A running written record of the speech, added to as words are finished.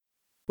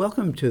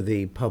Welcome to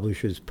the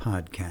Publishers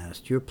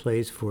Podcast, your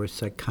place for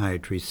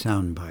psychiatry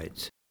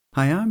soundbites.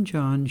 Hi, I'm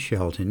John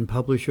Shelton,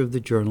 publisher of the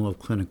Journal of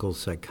Clinical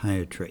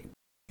Psychiatry.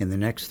 In the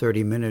next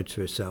 30 minutes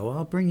or so,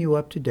 I'll bring you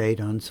up to date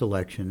on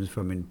selections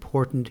from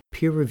important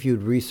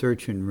peer-reviewed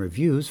research and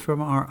reviews from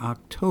our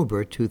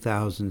October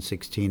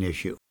 2016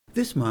 issue.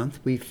 This month,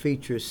 we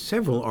feature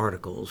several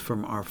articles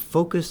from our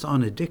Focus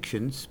on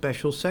Addiction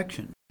special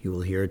section. You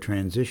will hear a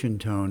transition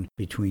tone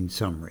between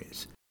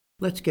summaries.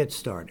 Let's get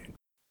started.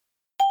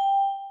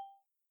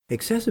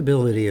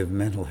 Accessibility of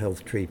mental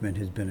health treatment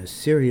has been a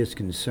serious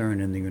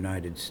concern in the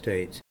United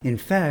States. In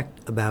fact,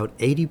 about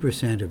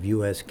 80% of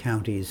U.S.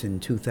 counties in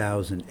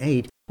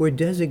 2008 were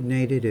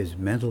designated as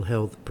mental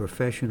health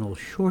professional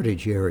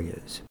shortage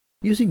areas.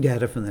 Using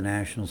data from the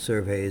National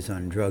Surveys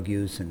on Drug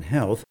Use and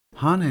Health,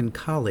 Hahn and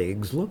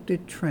colleagues looked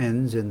at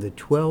trends in the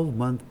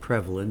 12-month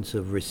prevalence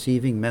of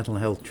receiving mental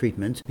health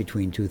treatments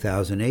between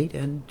 2008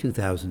 and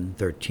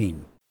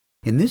 2013.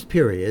 In this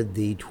period,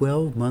 the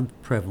 12-month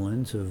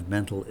prevalence of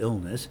mental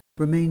illness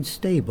remained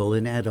stable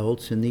in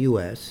adults in the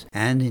U.S.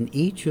 and in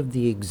each of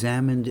the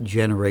examined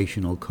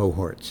generational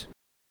cohorts.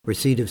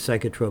 Receipt of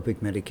psychotropic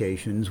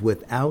medications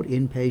without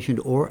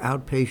inpatient or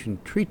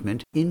outpatient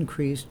treatment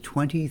increased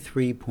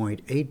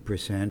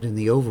 23.8% in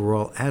the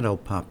overall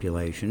adult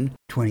population,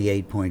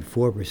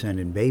 28.4%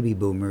 in baby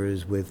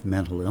boomers with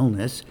mental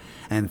illness,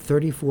 and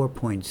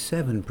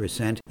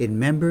 34.7% in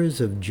members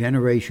of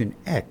Generation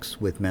X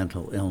with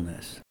mental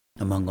illness.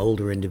 Among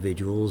older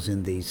individuals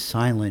in the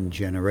silent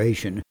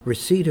generation,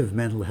 receipt of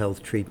mental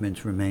health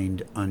treatments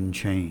remained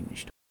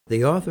unchanged.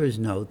 The authors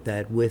note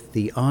that with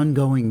the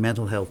ongoing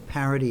mental health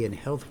parity and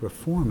health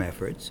reform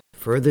efforts,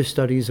 further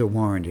studies are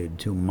warranted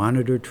to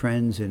monitor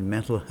trends in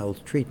mental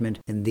health treatment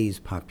in these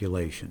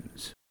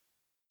populations.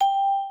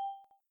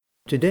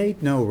 To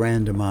date, no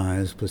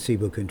randomized,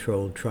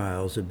 placebo-controlled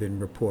trials have been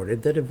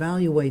reported that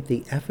evaluate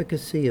the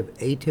efficacy of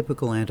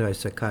atypical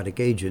antipsychotic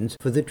agents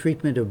for the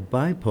treatment of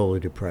bipolar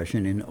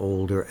depression in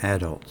older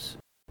adults.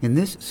 In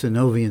this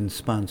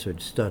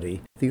Sunovion-sponsored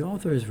study, the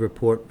authors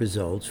report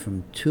results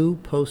from 2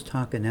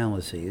 post-hoc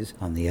analyses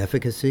on the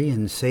efficacy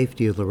and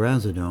safety of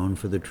lurasidone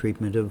for the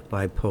treatment of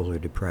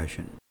bipolar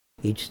depression.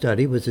 Each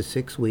study was a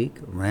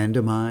 6-week,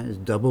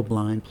 randomized,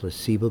 double-blind,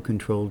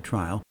 placebo-controlled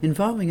trial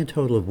involving a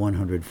total of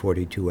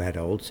 142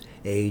 adults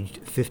aged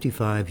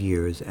 55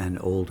 years and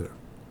older.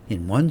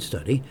 In one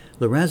study,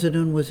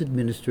 lurasidone was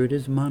administered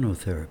as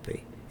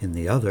monotherapy. In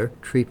the other,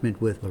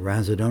 treatment with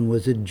lurasidone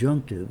was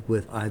adjunctive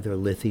with either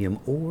lithium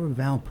or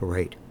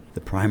valproate.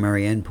 The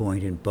primary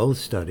endpoint in both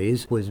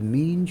studies was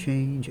mean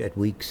change at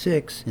week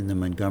 6 in the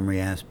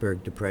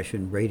Montgomery-Åsberg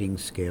Depression Rating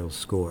Scale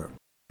score.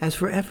 As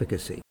for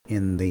efficacy,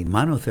 in the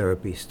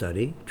monotherapy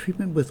study,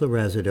 treatment with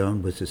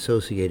lurasidone was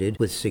associated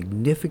with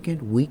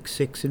significant week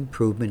 6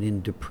 improvement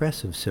in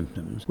depressive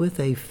symptoms with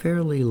a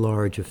fairly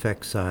large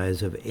effect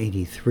size of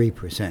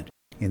 83%.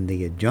 In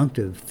the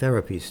adjunctive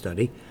therapy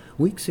study,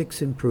 week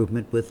 6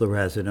 improvement with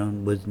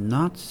lurasidone was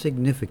not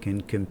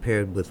significant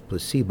compared with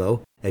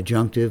placebo,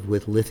 adjunctive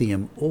with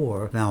lithium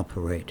or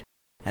valproate.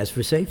 As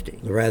for safety,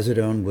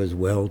 lurasidone was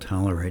well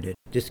tolerated.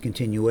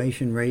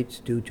 Discontinuation rates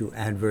due to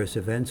adverse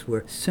events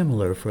were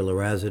similar for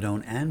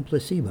lurasidone and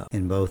placebo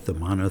in both the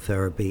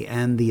monotherapy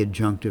and the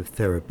adjunctive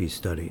therapy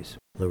studies.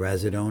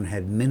 Lurasidone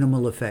had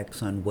minimal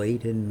effects on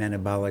weight and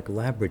metabolic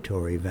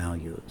laboratory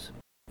values.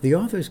 The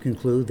authors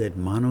conclude that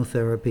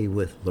monotherapy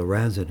with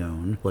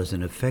lurasidone was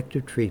an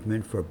effective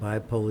treatment for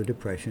bipolar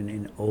depression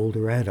in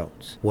older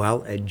adults,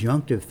 while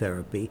adjunctive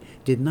therapy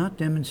did not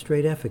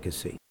demonstrate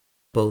efficacy.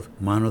 Both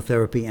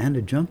monotherapy and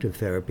adjunctive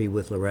therapy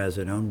with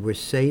lurasidone were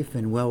safe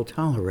and well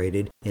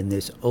tolerated in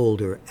this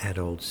older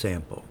adult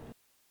sample.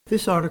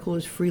 This article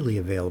is freely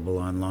available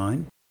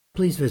online.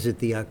 Please visit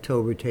the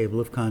October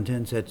table of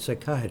contents at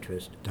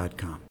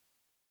psychiatrist.com.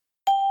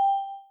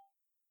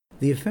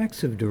 The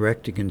effects of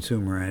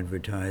direct-to-consumer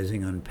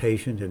advertising on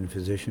patient and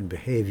physician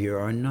behavior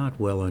are not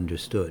well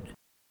understood.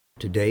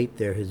 To date,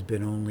 there has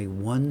been only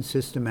one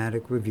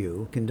systematic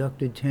review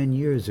conducted 10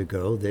 years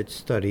ago that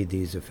studied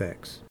these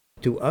effects.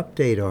 To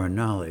update our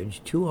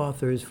knowledge, 2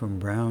 authors from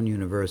Brown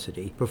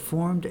University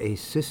performed a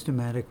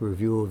systematic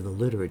review of the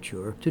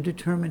literature to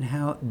determine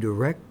how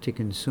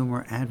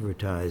direct-to-consumer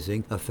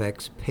advertising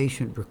affects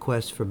patient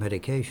requests for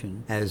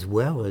medication, as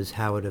well as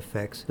how it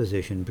affects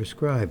physician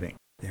prescribing.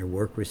 Their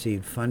work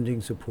received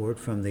funding support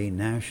from the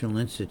National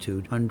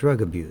Institute on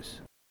Drug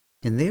Abuse.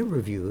 In their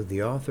review,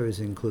 the authors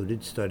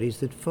included studies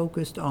that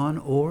focused on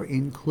or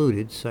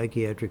included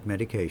psychiatric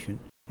medication,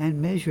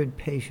 and measured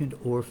patient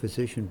or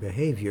physician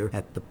behavior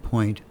at the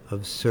point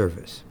of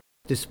service.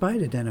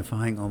 Despite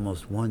identifying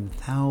almost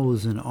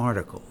 1,000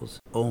 articles,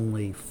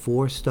 only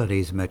 4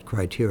 studies met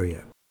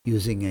criteria.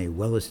 Using a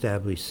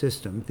well-established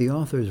system, the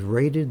authors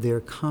rated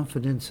their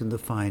confidence in the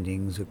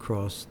findings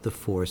across the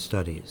 4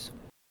 studies.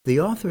 The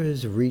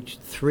authors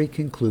reached 3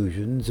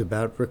 conclusions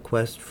about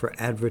requests for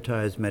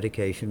advertised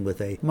medication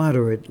with a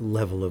moderate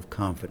level of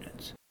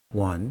confidence.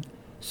 1.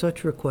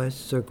 Such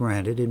requests are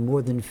granted in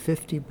more than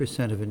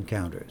 50% of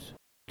encounters.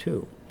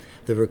 2.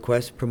 The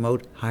requests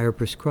promote higher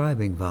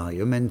prescribing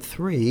volume, and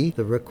 3.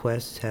 The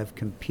requests have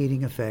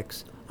competing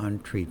effects on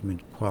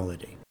treatment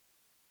quality.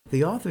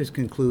 The authors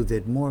conclude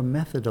that more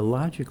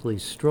methodologically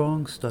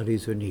strong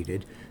studies are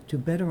needed to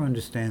better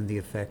understand the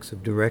effects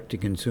of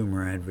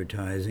direct-to-consumer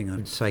advertising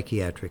on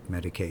psychiatric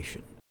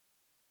medication.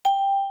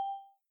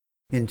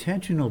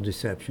 Intentional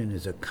deception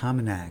is a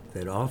common act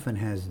that often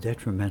has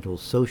detrimental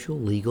social,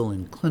 legal,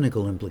 and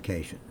clinical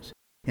implications.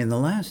 In the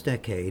last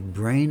decade,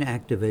 brain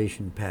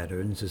activation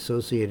patterns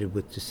associated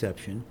with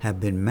deception have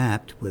been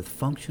mapped with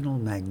functional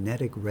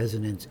magnetic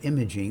resonance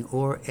imaging,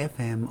 or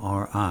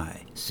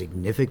fMRI,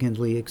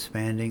 significantly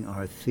expanding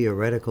our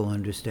theoretical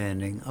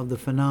understanding of the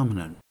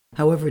phenomenon.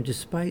 However,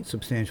 despite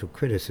substantial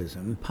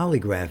criticism,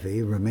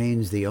 polygraphy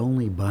remains the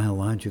only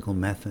biological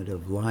method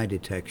of lie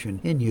detection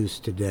in use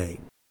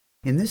today.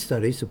 In this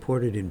study,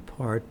 supported in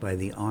part by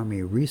the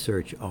Army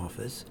Research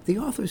Office, the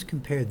authors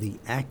compared the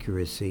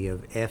accuracy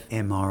of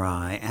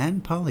fMRI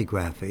and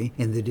polygraphy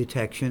in the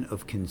detection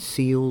of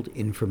concealed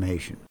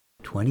information.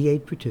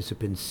 28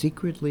 participants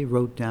secretly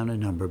wrote down a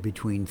number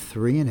between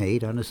 3 and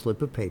 8 on a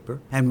slip of paper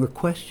and were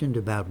questioned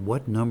about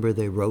what number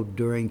they wrote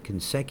during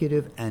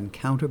consecutive and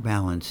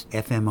counterbalanced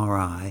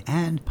fMRI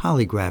and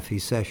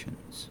polygraphy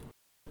sessions.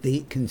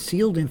 The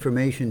concealed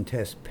information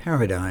test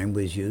paradigm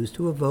was used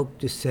to evoke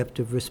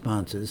deceptive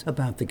responses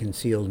about the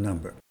concealed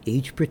number.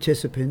 Each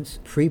participant's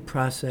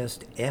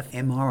pre-processed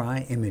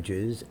fMRI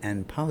images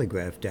and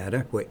polygraph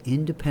data were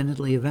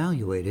independently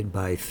evaluated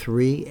by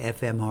 3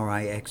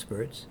 fMRI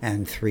experts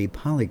and 3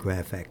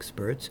 polygraph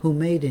experts who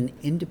made an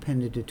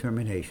independent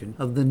determination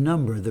of the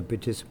number the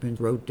participant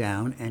wrote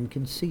down and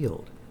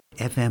concealed.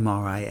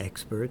 fMRI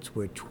experts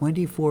were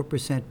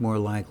 24% more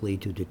likely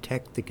to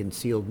detect the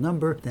concealed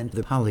number than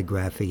the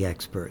polygraphy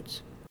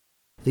experts.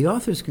 The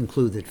authors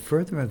conclude that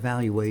further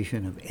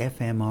evaluation of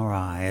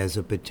fMRI as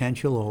a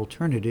potential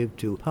alternative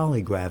to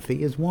polygraphy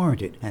is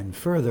warranted, and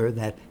further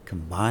that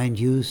combined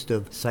use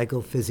of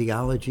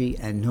psychophysiology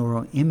and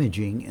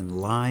neuroimaging in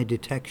lie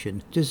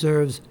detection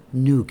deserves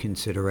new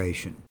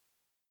consideration.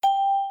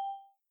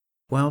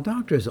 While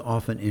doctors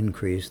often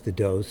increase the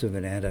dose of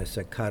an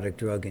antipsychotic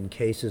drug in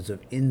cases of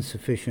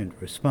insufficient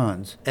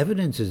response,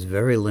 evidence is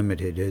very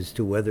limited as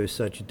to whether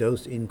such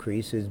dose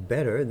increase is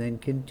better than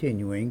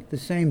continuing the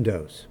same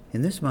dose.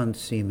 In this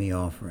month's CME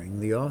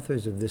offering, the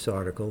authors of this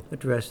article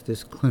address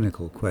this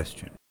clinical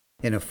question.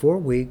 In a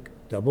 4-week,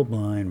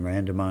 double-blind,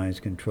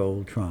 randomized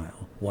controlled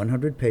trial,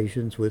 100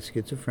 patients with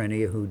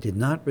schizophrenia who did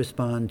not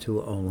respond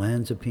to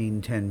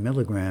olanzapine 10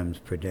 milligrams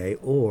per day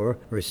or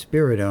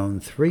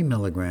risperidone 3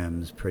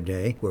 milligrams per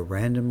day were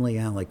randomly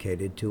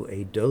allocated to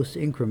a dose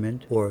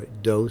increment or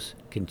dose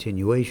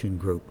continuation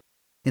group.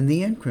 In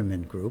the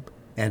increment group,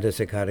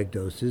 antipsychotic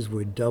doses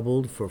were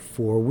doubled for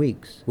 4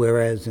 weeks,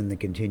 whereas in the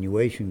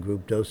continuation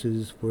group,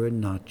 doses were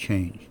not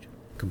changed.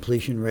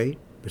 Completion rate,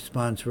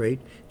 response rate,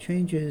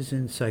 changes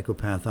in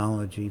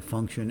psychopathology,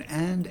 function,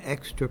 and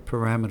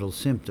extrapyramidal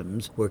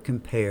symptoms were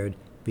compared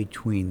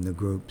between the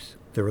groups.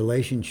 The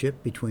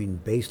relationship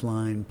between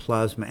baseline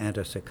plasma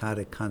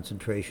antipsychotic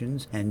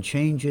concentrations and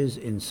changes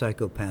in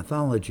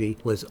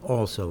psychopathology was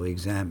also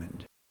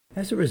examined.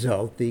 As a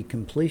result, the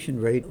completion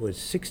rate was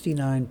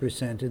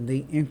 69% in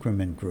the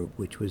increment group,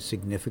 which was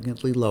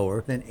significantly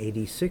lower than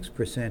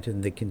 86%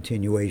 in the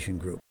continuation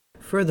group.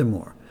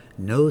 Furthermore,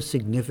 no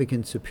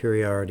significant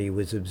superiority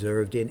was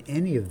observed in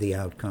any of the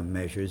outcome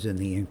measures in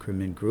the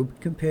increment group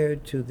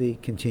compared to the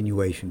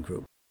continuation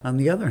group. On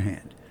the other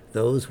hand,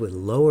 those with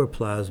lower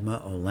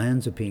plasma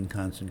olanzapine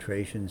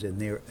concentrations in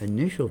their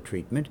initial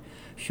treatment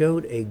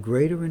showed a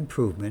greater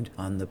improvement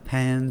on the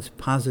PANSS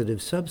positive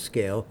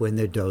subscale when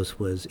their dose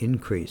was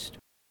increased.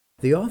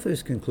 The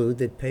authors conclude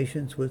that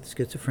patients with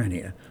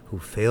schizophrenia who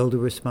fail to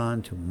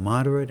respond to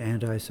moderate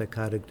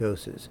antipsychotic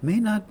doses may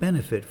not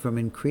benefit from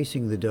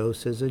increasing the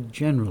dose as a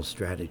general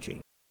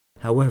strategy.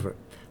 However,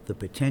 the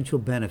potential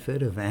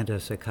benefit of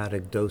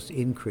antipsychotic dose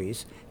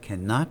increase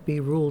cannot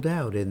be ruled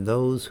out in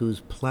those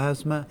whose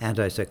plasma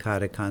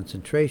antipsychotic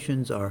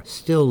concentrations are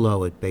still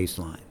low at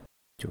baseline.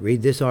 To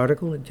read this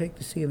article and take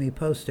the CME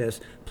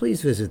post-test,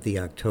 please visit the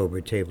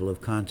October table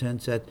of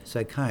contents at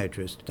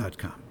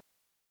psychiatrist.com.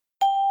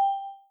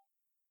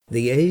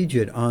 The age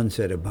at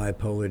onset of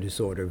bipolar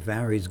disorder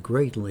varies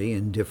greatly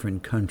in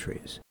different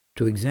countries.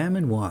 To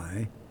examine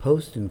why,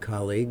 Post and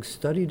colleagues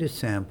studied a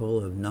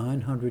sample of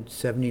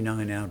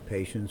 979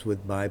 outpatients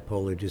with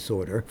bipolar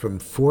disorder from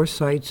 4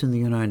 sites in the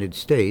United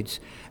States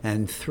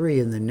and 3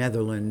 in the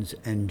Netherlands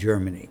and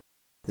Germany.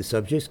 The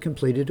subjects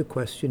completed a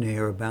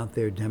questionnaire about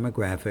their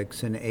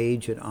demographics and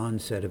age at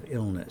onset of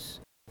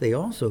illness. They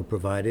also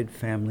provided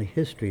family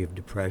history of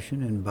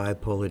depression and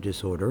bipolar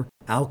disorder,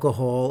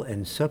 alcohol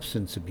and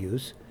substance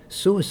abuse,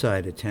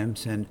 suicide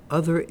attempts, and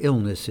other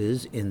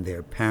illnesses in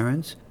their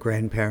parents,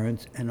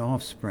 grandparents, and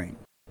offspring.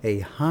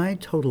 A high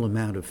total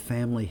amount of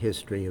family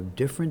history of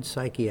different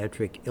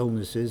psychiatric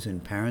illnesses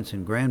in parents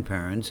and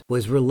grandparents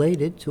was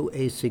related to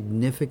a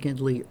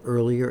significantly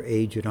earlier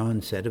age at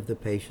onset of the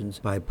patient's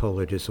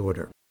bipolar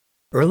disorder.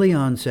 Early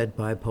onset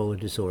bipolar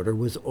disorder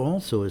was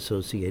also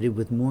associated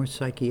with more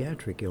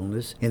psychiatric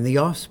illness in the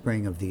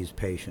offspring of these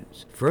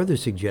patients, further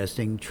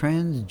suggesting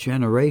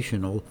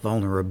transgenerational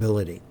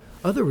vulnerability.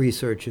 Other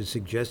research has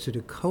suggested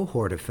a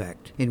cohort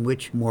effect in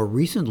which more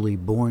recently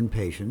born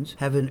patients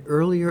have an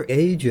earlier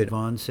age of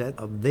onset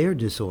of their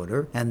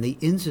disorder, and the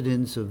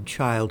incidence of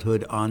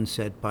childhood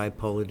onset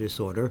bipolar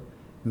disorder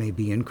may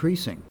be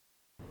increasing.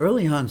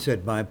 Early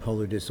onset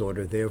bipolar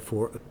disorder,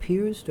 therefore,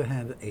 appears to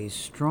have a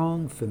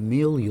strong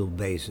familial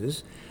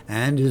basis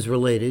and is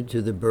related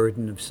to the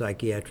burden of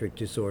psychiatric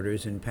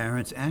disorders in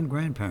parents and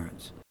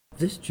grandparents.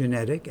 This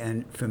genetic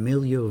and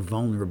familial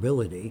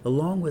vulnerability,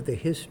 along with a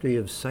history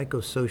of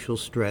psychosocial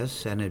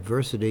stress and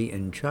adversity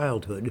in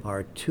childhood,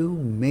 are two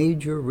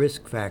major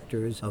risk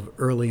factors of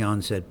early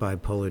onset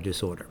bipolar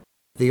disorder.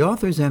 The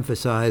authors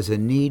emphasize a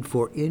need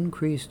for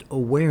increased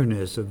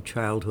awareness of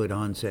childhood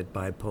onset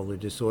bipolar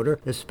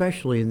disorder,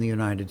 especially in the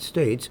United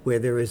States, where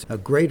there is a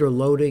greater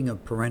loading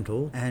of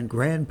parental and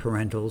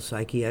grandparental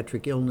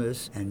psychiatric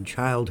illness and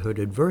childhood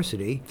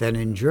adversity than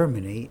in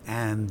Germany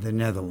and the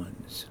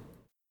Netherlands.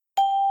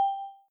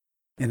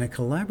 In a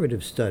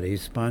collaborative study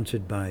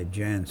sponsored by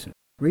Janssen,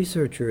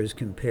 researchers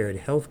compared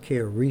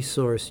healthcare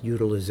resource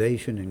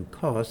utilization and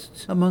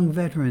costs among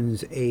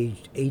veterans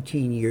aged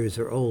 18 years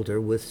or older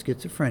with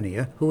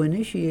schizophrenia who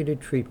initiated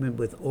treatment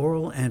with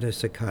oral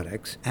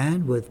antipsychotics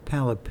and with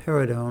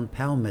paliperidone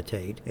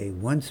palmitate, a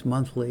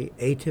once-monthly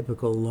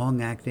atypical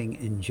long-acting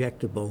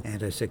injectable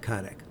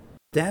antipsychotic.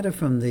 Data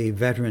from the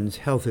Veterans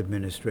Health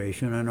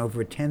Administration on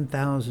over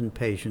 10,000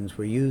 patients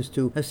were used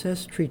to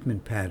assess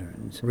treatment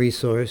patterns,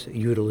 resource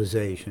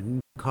utilization,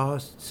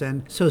 costs,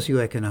 and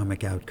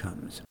socioeconomic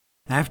outcomes.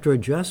 After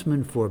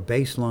adjustment for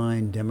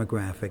baseline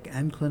demographic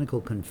and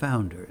clinical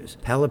confounders,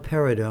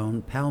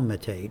 paliperidone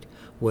palmitate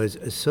was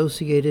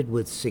associated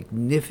with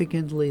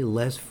significantly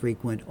less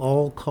frequent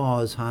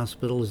all-cause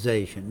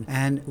hospitalization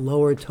and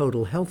lower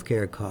total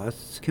healthcare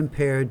costs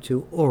compared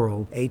to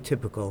oral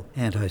atypical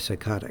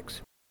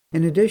antipsychotics.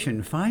 In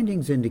addition,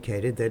 findings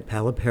indicated that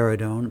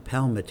paliperidone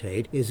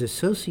palmitate is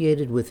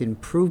associated with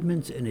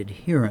improvements in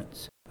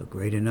adherence, a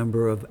greater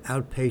number of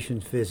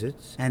outpatient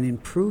visits, and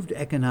improved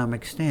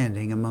economic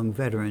standing among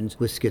veterans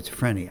with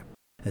schizophrenia.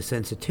 A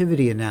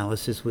sensitivity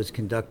analysis was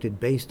conducted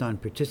based on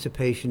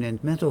participation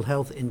in mental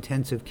health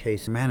intensive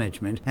case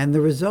management, and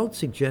the results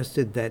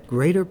suggested that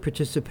greater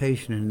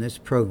participation in this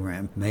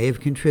program may have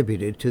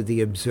contributed to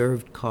the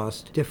observed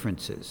cost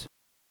differences.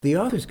 The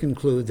authors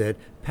conclude that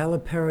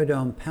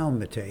paliperidone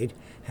palmitate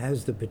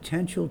has the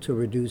potential to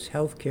reduce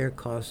healthcare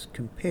costs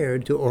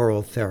compared to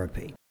oral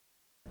therapy.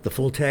 The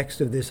full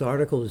text of this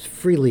article is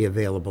freely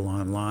available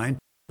online.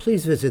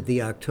 Please visit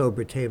the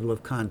October table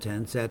of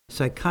contents at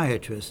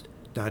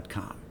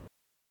psychiatrist.com.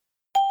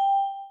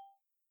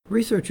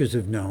 Researchers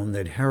have known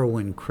that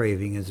heroin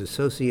craving is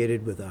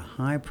associated with a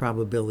high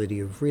probability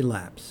of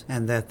relapse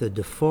and that the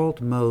default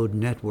mode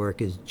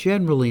network is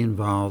generally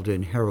involved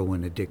in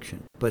heroin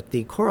addiction. But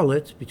the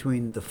correlates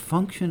between the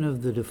function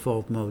of the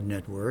default mode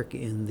network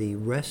in the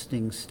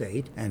resting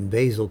state and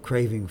basal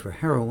craving for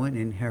heroin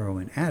in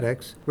heroin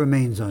addicts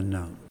remains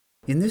unknown.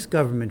 In this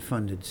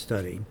government-funded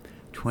study,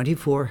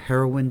 24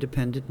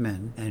 heroin-dependent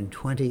men and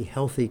 20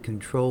 healthy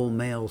control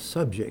male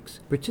subjects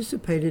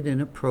participated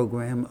in a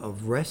program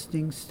of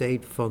resting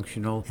state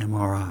functional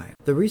MRI.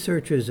 The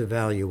researchers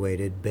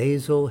evaluated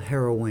basal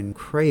heroin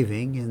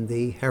craving in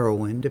the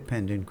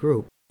heroin-dependent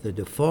group. The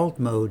default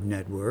mode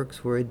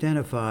networks were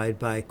identified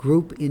by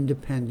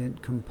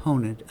group-independent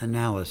component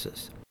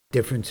analysis.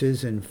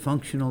 Differences in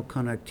functional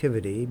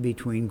connectivity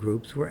between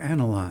groups were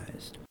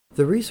analyzed.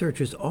 The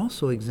researchers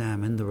also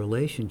examined the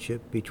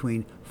relationship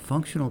between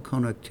functional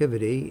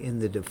connectivity in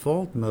the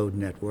default mode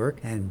network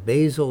and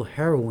basal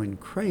heroin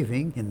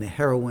craving in the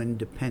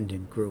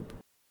heroin-dependent group.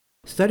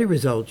 Study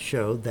results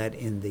showed that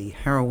in the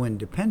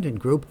heroin-dependent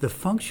group, the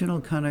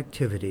functional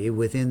connectivity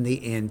within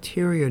the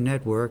anterior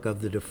network of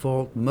the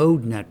default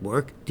mode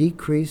network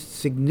decreased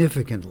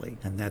significantly,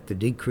 and that the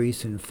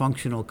decrease in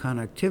functional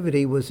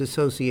connectivity was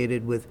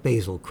associated with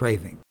basal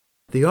craving.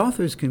 The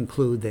authors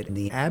conclude that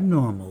the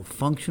abnormal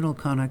functional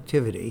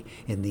connectivity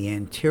in the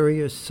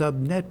anterior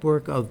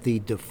subnetwork of the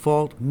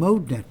default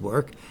mode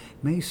network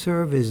may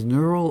serve as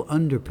neural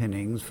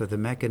underpinnings for the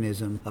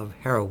mechanism of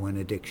heroin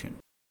addiction.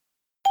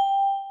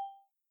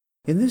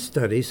 In this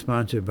study,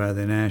 sponsored by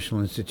the National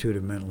Institute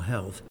of Mental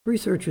Health,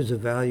 researchers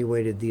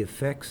evaluated the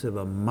effects of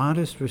a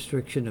modest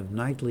restriction of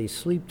nightly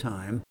sleep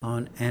time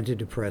on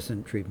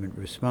antidepressant treatment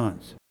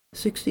response.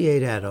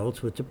 68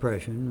 adults with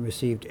depression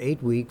received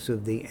 8 weeks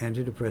of the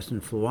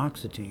antidepressant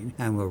fluoxetine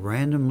and were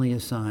randomly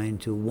assigned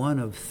to one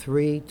of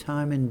 3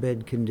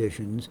 time-in-bed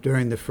conditions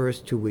during the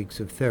first 2 weeks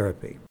of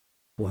therapy.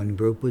 One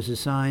group was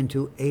assigned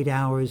to 8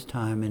 hours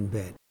time in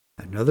bed.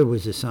 Another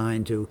was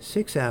assigned to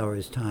 6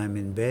 hours time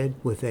in bed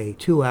with a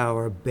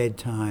 2-hour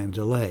bedtime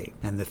delay.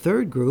 And the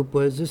third group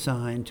was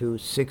assigned to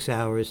 6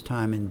 hours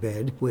time in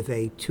bed with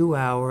a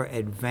 2-hour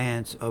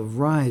advance of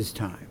rise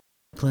time.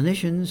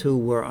 Clinicians who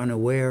were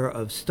unaware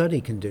of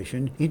study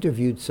condition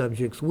interviewed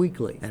subjects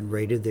weekly and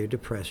rated their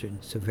depression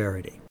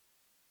severity.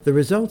 The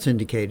results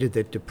indicated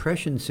that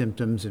depression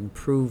symptoms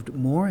improved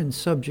more in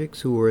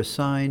subjects who were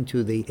assigned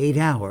to the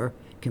 8-hour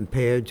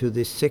compared to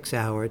the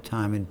 6-hour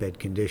time in bed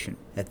condition.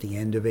 At the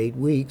end of 8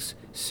 weeks,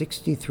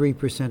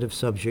 63% of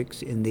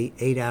subjects in the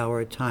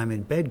 8-hour time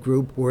in bed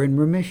group were in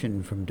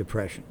remission from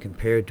depression,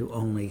 compared to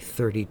only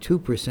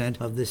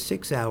 32% of the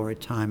 6-hour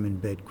time in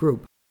bed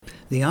group.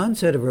 The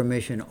onset of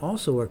remission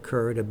also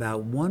occurred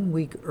about 1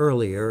 week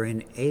earlier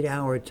in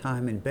 8-hour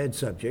time in bed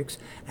subjects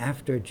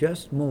after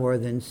just more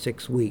than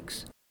 6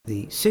 weeks.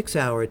 The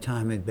 6-hour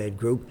time in bed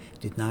group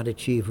did not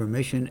achieve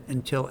remission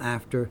until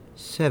after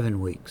 7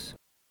 weeks.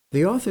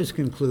 The authors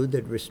conclude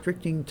that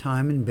restricting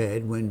time in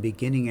bed when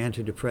beginning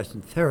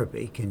antidepressant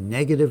therapy can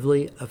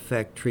negatively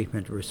affect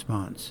treatment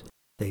response.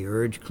 They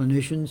urge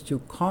clinicians to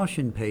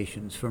caution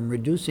patients from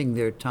reducing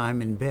their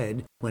time in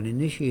bed when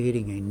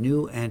initiating a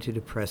new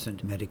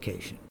antidepressant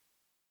medication.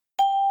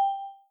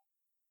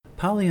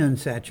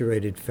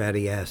 Polyunsaturated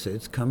fatty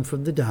acids come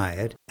from the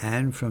diet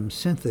and from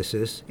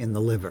synthesis in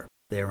the liver.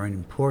 They are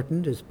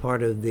important as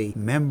part of the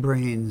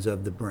membranes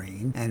of the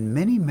brain, and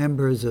many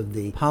members of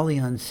the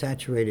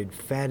polyunsaturated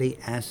fatty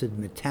acid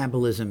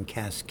metabolism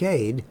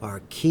cascade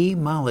are key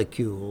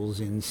molecules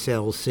in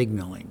cell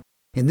signaling.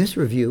 In this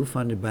review,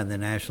 funded by the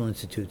National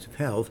Institutes of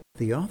Health,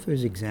 the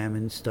authors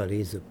examined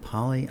studies of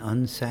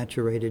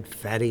polyunsaturated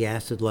fatty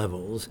acid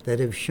levels that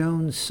have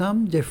shown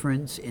some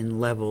difference in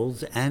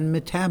levels and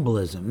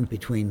metabolism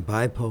between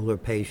bipolar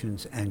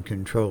patients and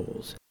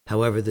controls.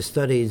 However, the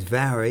studies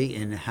vary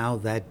in how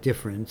that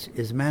difference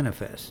is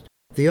manifest.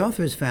 The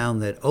authors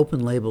found that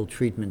open-label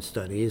treatment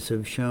studies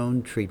have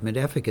shown treatment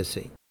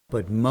efficacy,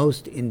 but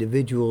most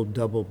individual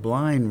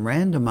double-blind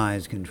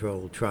randomized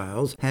controlled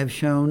trials have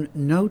shown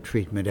no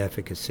treatment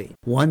efficacy.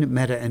 One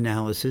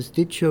meta-analysis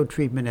did show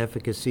treatment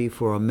efficacy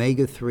for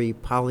omega-3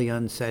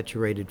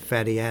 polyunsaturated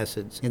fatty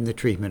acids in the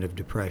treatment of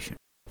depression.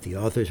 The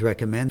authors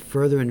recommend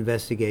further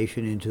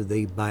investigation into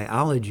the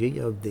biology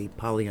of the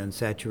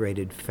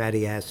polyunsaturated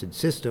fatty acid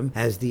system,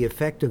 as the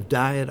effect of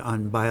diet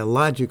on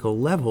biological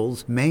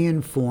levels may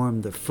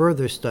inform the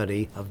further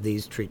study of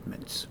these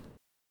treatments.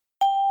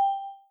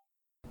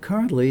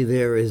 Currently,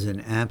 there is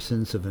an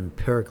absence of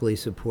empirically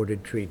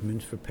supported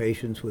treatments for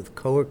patients with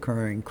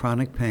co-occurring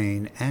chronic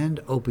pain and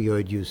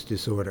opioid use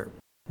disorder.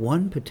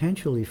 One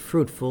potentially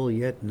fruitful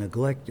yet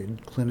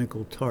neglected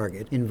clinical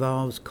target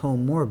involves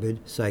comorbid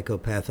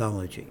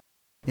psychopathology.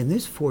 In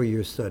this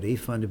 4-year study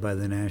funded by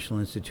the National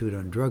Institute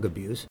on Drug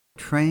Abuse,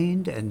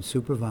 trained and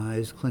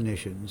supervised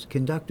clinicians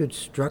conducted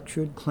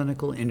structured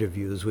clinical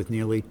interviews with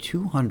nearly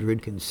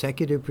 200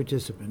 consecutive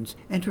participants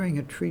entering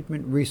a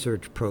treatment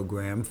research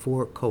program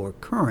for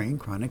co-occurring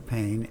chronic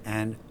pain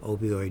and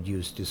opioid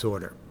use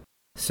disorder.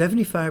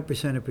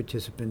 75% of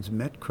participants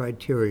met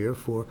criteria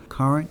for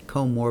current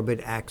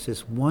comorbid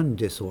axis 1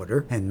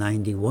 disorder, and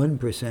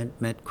 91%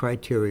 met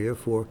criteria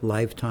for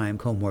lifetime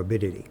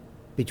comorbidity.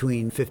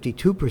 Between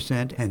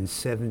 52% and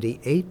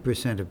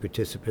 78% of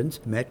participants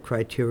met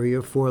criteria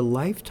for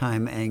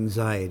lifetime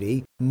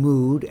anxiety,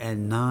 mood,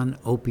 and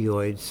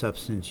non-opioid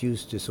substance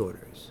use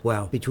disorders,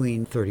 while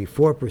between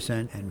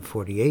 34% and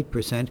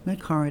 48% met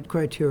current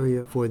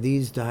criteria for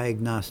these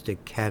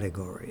diagnostic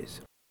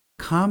categories.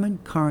 Common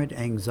current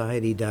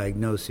anxiety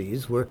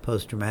diagnoses were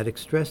post-traumatic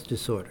stress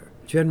disorder,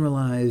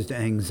 generalized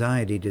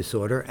anxiety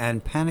disorder,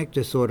 and panic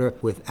disorder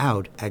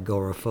without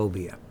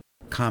agoraphobia.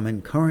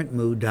 Common current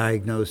mood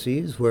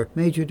diagnoses were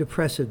major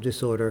depressive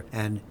disorder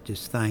and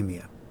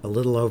dysthymia. A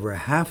little over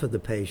half of the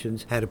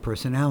patients had a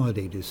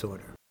personality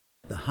disorder.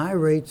 The high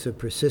rates of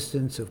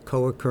persistence of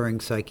co-occurring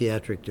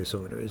psychiatric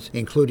disorders,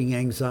 including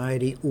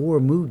anxiety or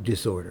mood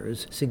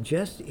disorders,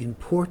 suggest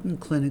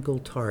important clinical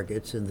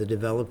targets in the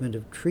development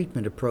of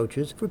treatment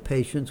approaches for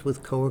patients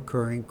with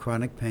co-occurring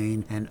chronic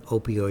pain and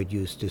opioid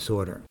use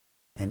disorder.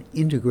 An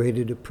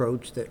integrated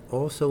approach that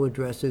also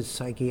addresses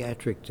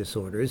psychiatric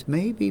disorders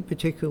may be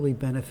particularly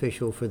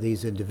beneficial for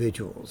these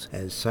individuals,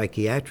 as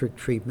psychiatric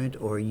treatment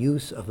or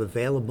use of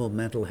available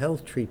mental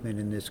health treatment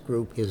in this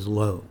group is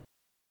low.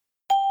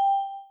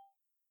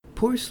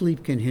 Poor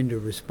sleep can hinder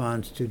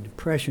response to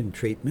depression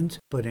treatments,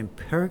 but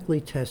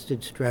empirically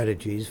tested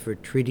strategies for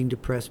treating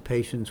depressed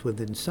patients with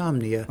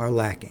insomnia are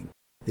lacking.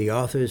 The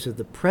authors of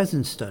the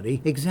present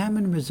study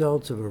examined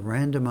results of a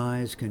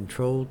randomized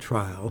controlled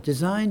trial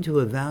designed to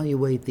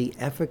evaluate the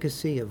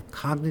efficacy of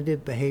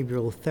cognitive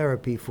behavioral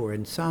therapy for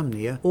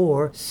insomnia,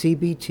 or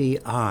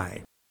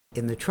CBTI.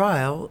 In the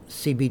trial,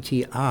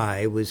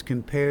 CBTI was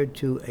compared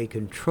to a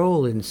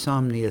control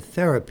insomnia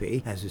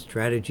therapy as a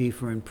strategy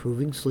for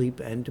improving sleep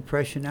and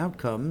depression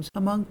outcomes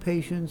among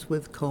patients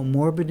with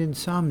comorbid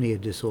insomnia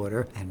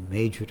disorder and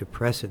major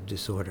depressive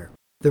disorder.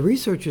 The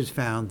researchers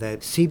found that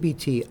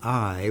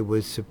CBTI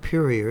was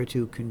superior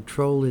to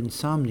control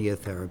insomnia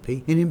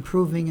therapy in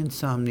improving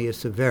insomnia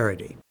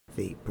severity.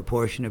 The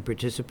proportion of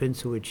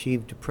participants who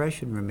achieved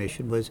depression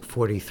remission was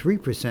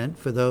 43%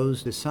 for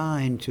those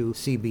assigned to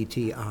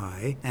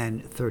CBTI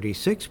and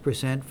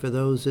 36% for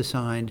those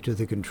assigned to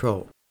the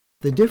control.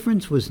 The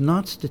difference was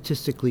not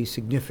statistically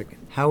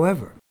significant.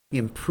 However,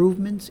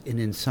 Improvements in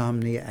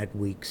insomnia at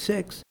week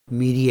 6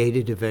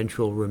 mediated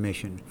eventual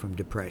remission from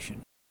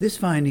depression. This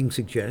finding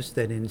suggests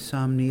that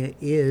insomnia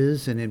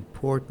is an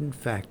important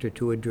factor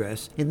to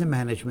address in the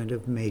management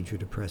of major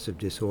depressive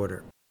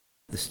disorder.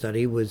 The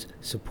study was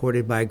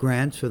supported by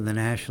grants from the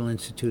National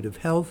Institute of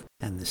Health,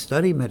 and the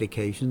study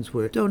medications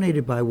were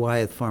donated by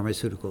Wyeth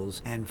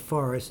Pharmaceuticals and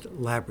Forest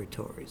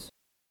Laboratories.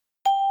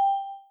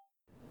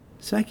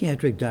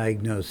 Psychiatric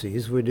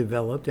diagnoses were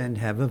developed and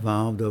have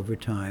evolved over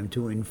time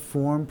to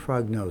inform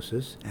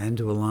prognosis and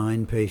to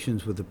align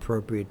patients with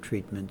appropriate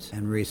treatments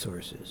and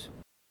resources.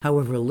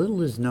 However,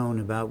 little is known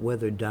about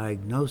whether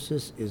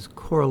diagnosis is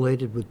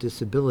correlated with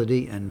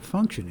disability and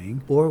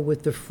functioning or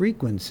with the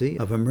frequency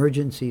of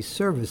emergency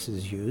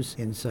services use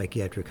in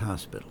psychiatric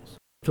hospitals.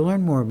 To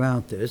learn more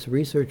about this,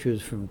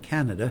 researchers from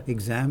Canada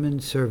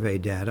examined survey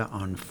data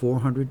on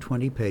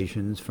 420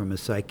 patients from a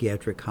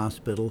psychiatric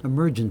hospital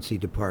emergency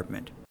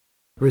department.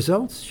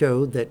 Results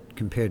showed that,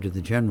 compared to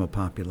the general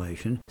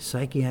population,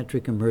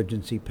 psychiatric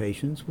emergency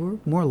patients were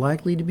more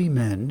likely to be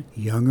men,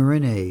 younger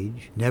in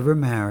age, never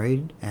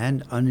married,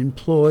 and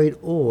unemployed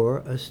or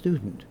a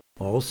student.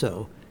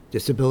 Also,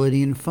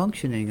 disability and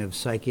functioning of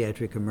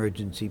psychiatric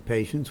emergency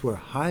patients were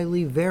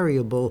highly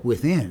variable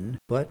within,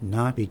 but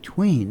not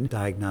between,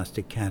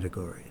 diagnostic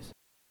categories.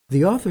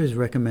 The authors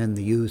recommend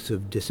the use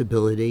of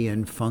disability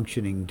and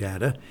functioning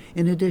data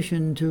in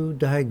addition to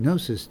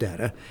diagnosis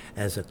data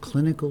as a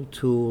clinical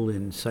tool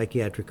in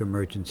psychiatric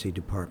emergency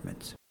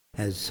departments.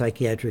 As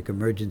psychiatric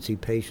emergency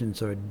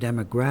patients are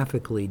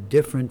demographically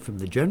different from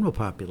the general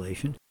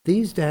population,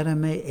 these data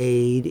may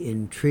aid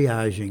in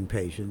triaging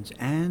patients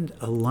and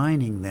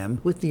aligning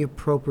them with the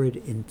appropriate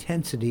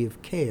intensity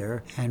of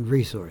care and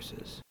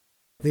resources.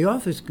 The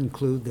authors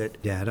conclude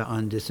that data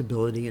on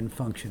disability and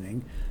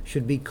functioning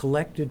should be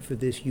collected for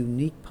this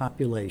unique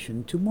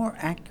population to more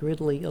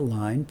accurately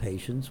align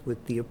patients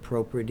with the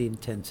appropriate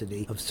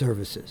intensity of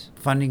services.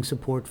 Funding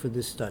support for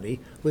this study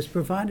was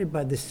provided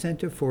by the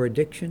Centre for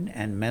Addiction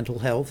and Mental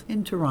Health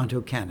in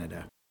Toronto,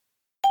 Canada.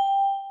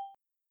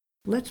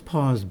 Let's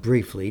pause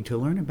briefly to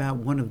learn about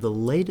one of the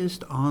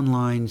latest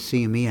online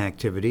CME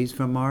activities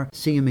from our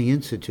CME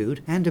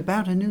Institute and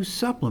about a new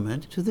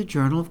supplement to the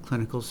Journal of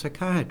Clinical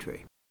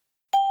Psychiatry.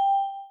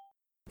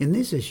 In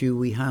this issue,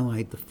 we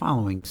highlight the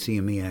following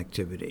CME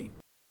activity.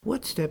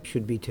 What steps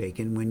should be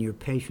taken when your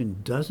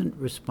patient doesn't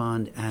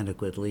respond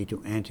adequately to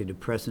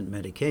antidepressant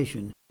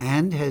medication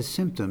and has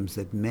symptoms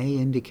that may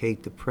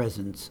indicate the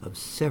presence of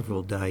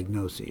several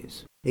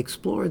diagnoses?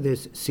 Explore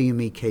this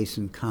CME case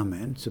and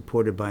comment,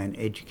 supported by an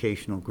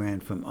educational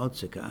grant from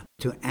Otsuka,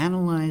 to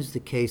analyze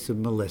the case of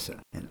Melissa,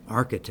 an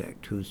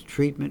architect whose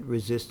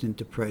treatment-resistant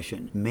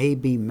depression may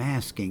be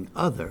masking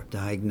other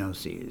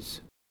diagnoses.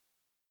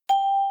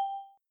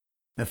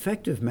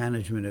 Effective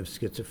management of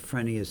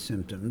schizophrenia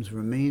symptoms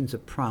remains a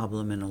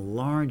problem in a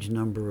large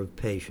number of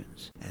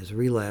patients, as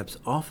relapse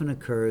often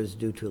occurs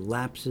due to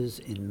lapses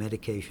in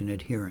medication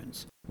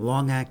adherence.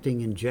 Long-acting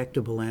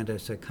injectable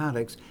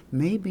antipsychotics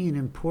may be an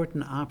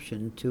important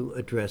option to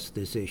address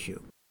this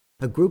issue.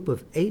 A group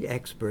of 8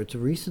 experts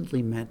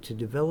recently met to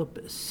develop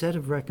a set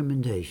of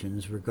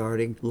recommendations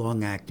regarding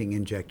long-acting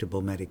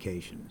injectable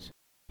medications.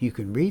 You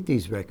can read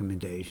these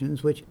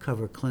recommendations, which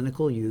cover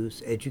clinical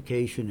use,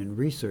 education, and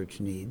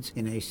research needs,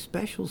 in a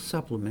special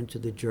supplement to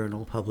the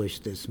journal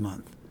published this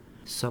month.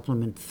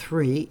 Supplement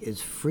 3 is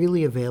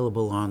freely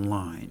available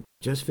online.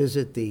 Just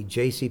visit the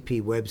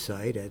JCP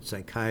website at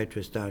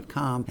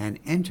psychiatrist.com and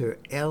enter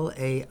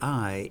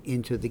LAI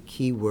into the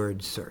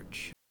keyword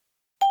search.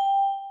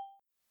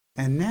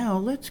 And now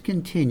let's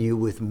continue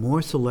with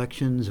more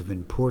selections of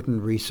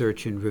important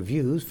research and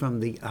reviews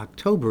from the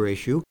October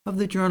issue of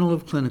the Journal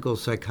of Clinical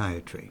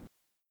Psychiatry.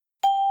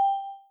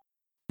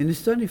 In a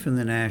study from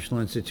the National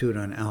Institute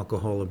on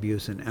Alcohol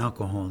Abuse and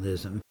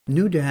Alcoholism,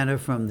 new data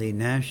from the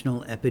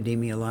National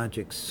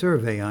Epidemiologic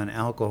Survey on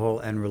Alcohol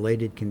and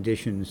Related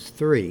Conditions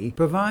 3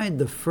 provide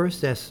the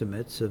first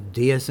estimates of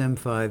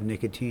DSM-5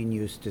 nicotine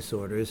use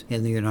disorders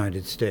in the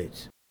United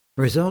States.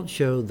 Results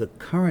show the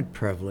current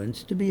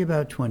prevalence to be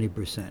about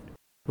 20%.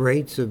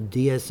 Rates of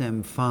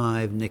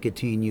DSM-5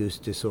 nicotine use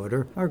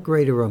disorder are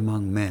greater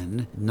among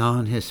men,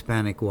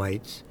 non-Hispanic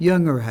whites,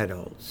 younger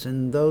adults,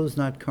 and those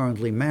not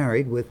currently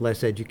married with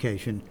less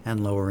education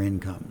and lower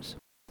incomes.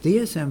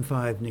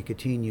 DSM-5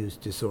 nicotine use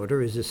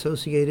disorder is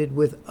associated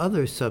with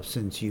other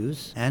substance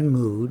use and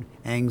mood,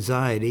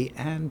 anxiety,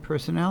 and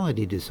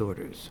personality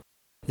disorders.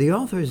 The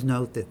authors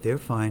note that their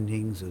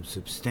findings of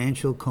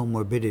substantial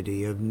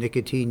comorbidity of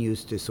nicotine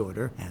use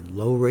disorder and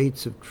low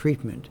rates of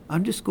treatment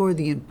underscore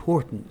the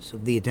importance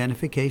of the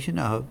identification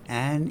of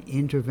and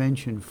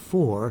intervention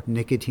for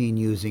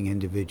nicotine-using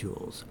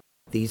individuals.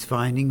 These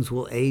findings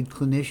will aid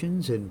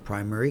clinicians in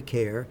primary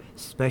care,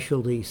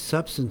 specialty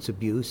substance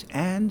abuse,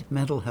 and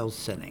mental health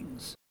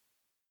settings.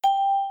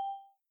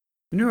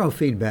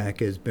 Neurofeedback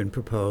has been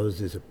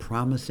proposed as a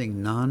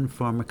promising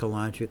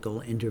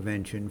non-pharmacological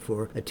intervention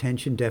for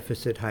attention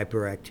deficit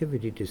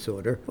hyperactivity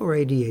disorder, or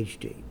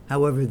ADHD.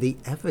 However, the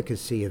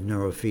efficacy of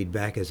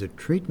neurofeedback as a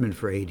treatment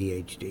for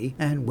ADHD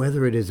and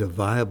whether it is a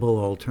viable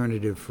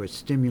alternative for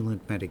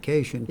stimulant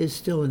medication is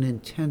still an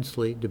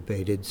intensely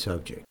debated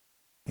subject.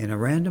 In a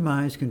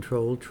randomized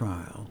controlled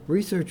trial,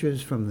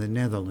 researchers from the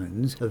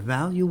Netherlands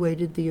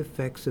evaluated the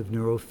effects of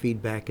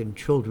neurofeedback in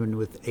children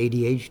with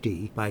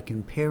ADHD by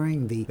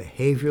comparing the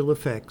behavioral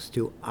effects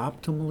to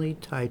optimally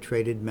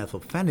titrated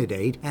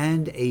methylphenidate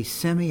and a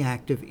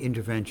semi-active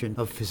intervention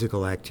of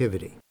physical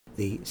activity.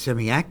 The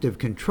semi-active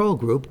control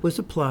group was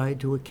applied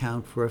to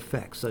account for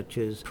effects such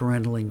as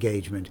parental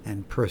engagement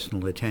and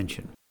personal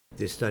attention.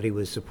 This study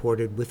was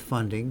supported with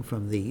funding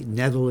from the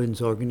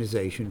Netherlands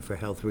Organization for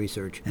Health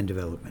Research and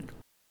Development.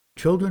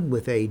 Children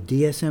with a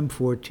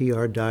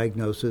DSM-4-TR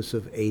diagnosis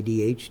of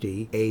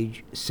ADHD,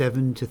 age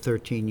 7 to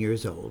 13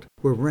 years old,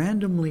 were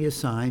randomly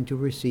assigned to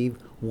receive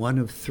one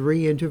of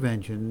 3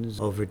 interventions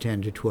over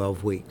 10 to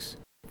 12 weeks.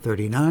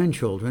 39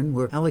 children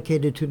were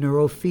allocated to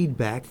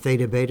neurofeedback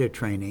theta-beta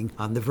training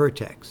on the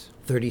Vertex.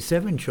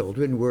 37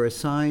 children were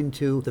assigned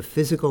to the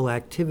physical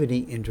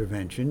activity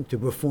intervention to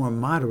perform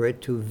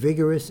moderate to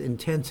vigorous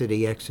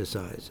intensity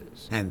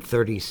exercises. And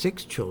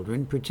 36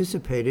 children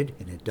participated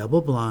in a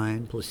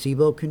double-blind,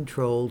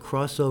 placebo-controlled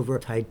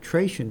crossover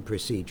titration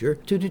procedure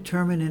to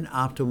determine an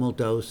optimal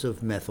dose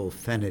of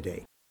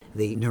methylphenidate.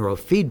 The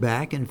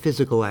neurofeedback and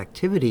physical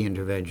activity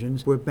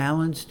interventions were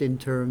balanced in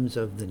terms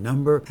of the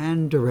number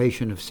and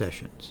duration of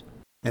sessions.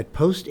 At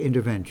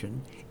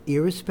post-intervention,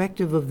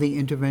 irrespective of the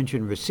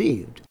intervention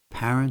received,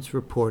 parents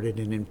reported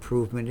an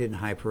improvement in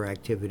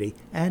hyperactivity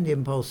and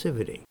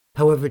impulsivity.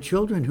 However,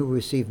 children who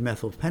received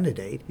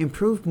methylphenidate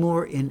improved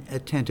more in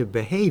attentive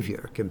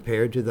behavior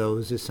compared to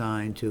those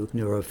assigned to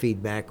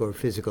neurofeedback or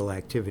physical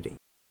activity.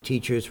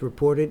 Teachers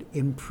reported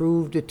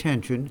improved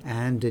attention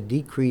and a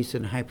decrease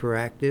in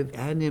hyperactive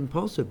and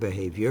impulsive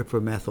behavior for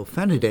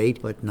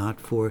methylphenidate, but not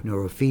for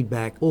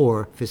neurofeedback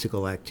or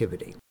physical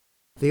activity.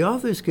 The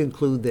authors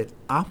conclude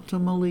that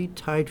optimally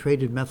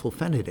titrated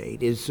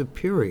methylphenidate is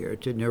superior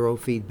to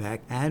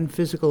neurofeedback and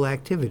physical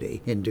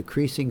activity in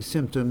decreasing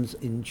symptoms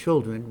in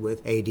children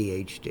with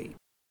ADHD.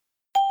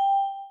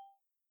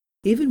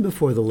 Even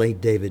before the late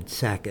David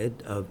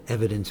Sackett of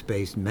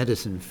evidence-based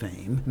medicine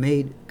fame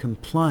made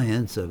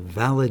compliance a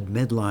valid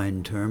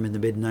midline term in the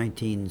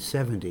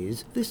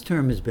mid-1970s, this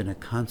term has been a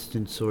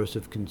constant source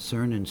of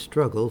concern and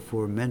struggle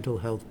for mental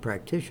health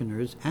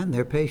practitioners and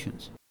their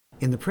patients.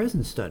 In the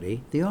present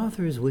study, the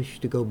authors wish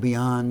to go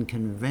beyond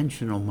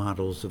conventional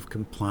models of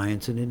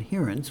compliance and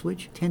adherence,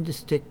 which tend to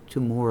stick to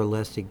more or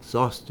less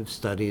exhaustive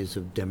studies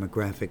of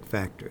demographic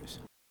factors.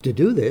 To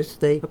do this,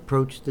 they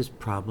approach this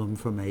problem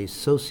from a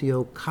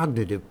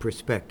socio-cognitive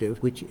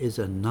perspective, which is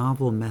a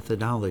novel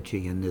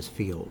methodology in this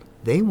field.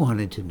 They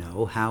wanted to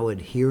know how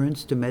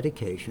adherence to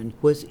medication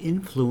was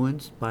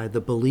influenced by the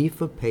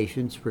belief of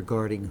patients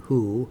regarding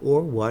who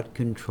or what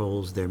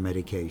controls their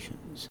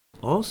medications.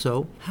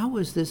 Also, how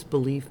is this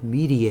belief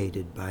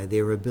mediated by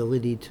their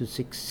ability to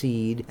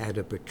succeed at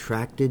a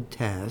protracted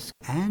task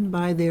and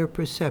by their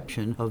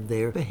perception of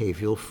their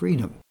behavioral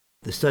freedom?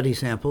 The study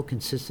sample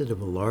consisted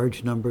of a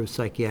large number of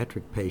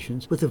psychiatric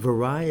patients with a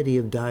variety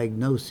of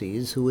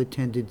diagnoses who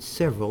attended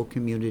several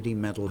community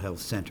mental health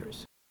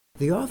centers.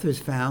 The authors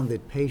found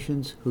that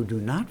patients who do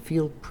not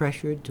feel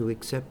pressured to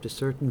accept a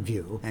certain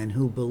view and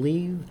who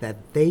believe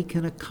that they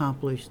can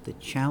accomplish the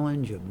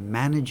challenge of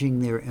managing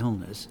their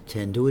illness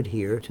tend to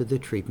adhere to the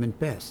treatment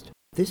best.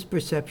 This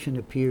perception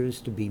appears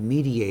to be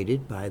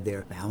mediated by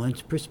their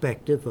balanced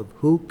perspective of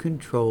who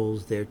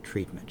controls their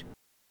treatment.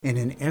 In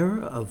an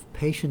era of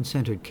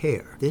patient-centered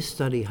care, this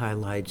study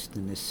highlights the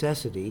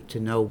necessity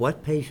to know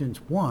what patients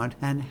want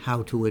and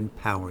how to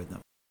empower them.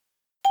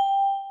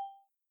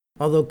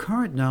 Although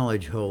current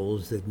knowledge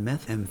holds that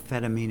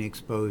methamphetamine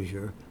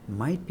exposure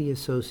might be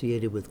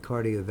associated with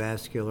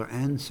cardiovascular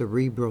and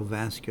cerebral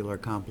vascular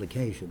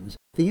complications,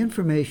 the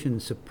information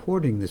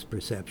supporting this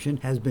perception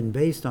has been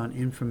based on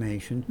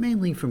information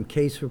mainly from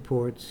case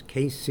reports,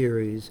 case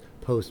series,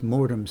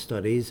 post-mortem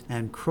studies,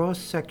 and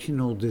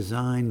cross-sectional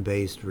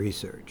design-based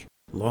research.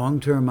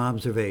 Long-term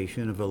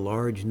observation of a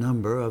large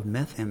number of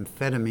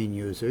methamphetamine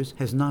users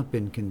has not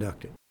been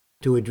conducted.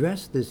 To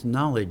address this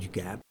knowledge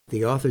gap,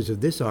 the authors of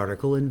this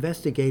article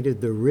investigated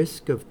the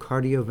risk of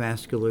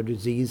cardiovascular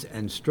disease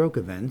and stroke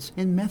events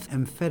in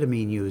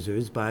methamphetamine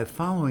users by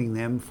following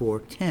them for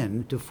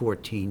 10 to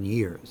 14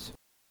 years.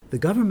 The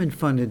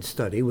government-funded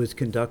study was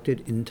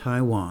conducted in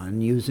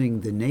Taiwan using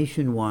the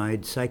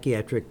nationwide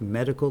psychiatric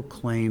medical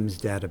claims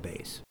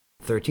database.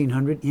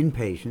 1,300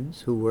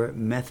 inpatients who were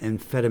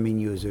methamphetamine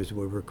users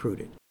were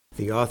recruited.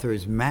 The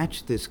authors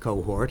matched this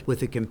cohort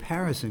with a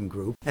comparison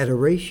group at a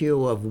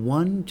ratio of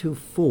 1 to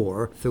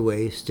 4 through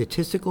a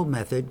statistical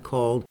method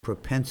called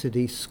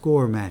propensity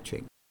score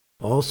matching.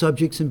 All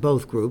subjects in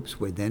both groups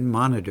were then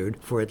monitored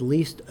for at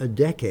least a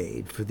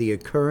decade for the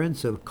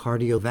occurrence of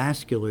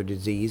cardiovascular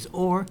disease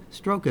or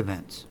stroke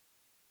events.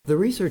 The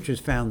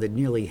researchers found that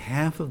nearly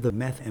half of the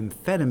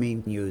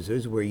methamphetamine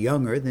users were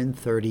younger than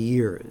 30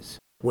 years.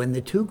 When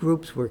the two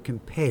groups were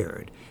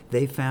compared,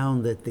 they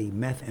found that the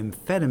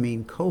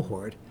methamphetamine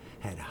cohort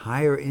had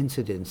higher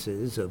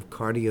incidences of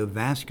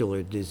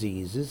cardiovascular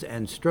diseases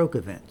and stroke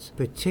events,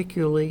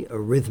 particularly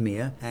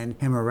arrhythmia and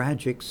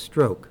hemorrhagic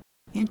stroke.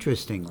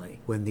 Interestingly,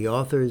 when the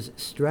authors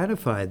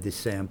stratified the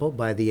sample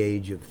by the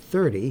age of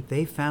 30,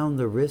 they found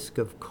the risk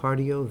of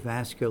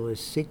cardiovascular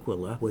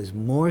sequelae was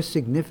more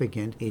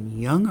significant in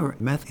younger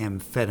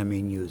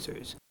methamphetamine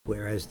users,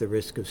 whereas the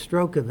risk of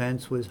stroke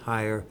events was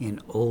higher in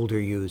older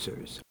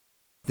users.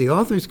 The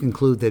authors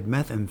conclude that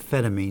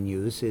methamphetamine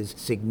use is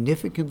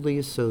significantly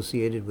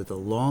associated with a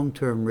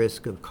long-term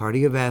risk of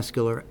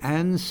cardiovascular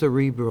and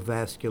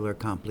cerebrovascular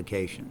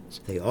complications.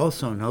 They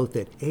also note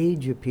that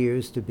age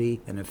appears to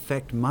be an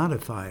effect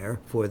modifier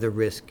for the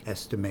risk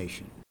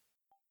estimation.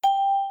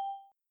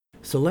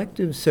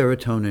 Selective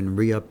serotonin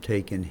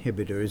reuptake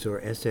inhibitors,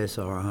 or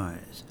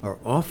SSRIs, are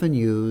often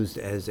used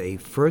as a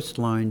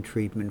first-line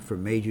treatment for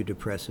major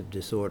depressive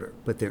disorder,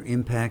 but their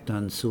impact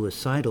on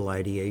suicidal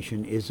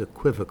ideation is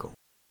equivocal.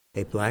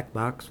 A black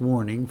box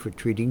warning for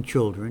treating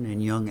children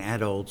and young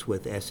adults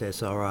with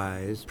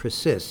SSRIs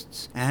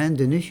persists, and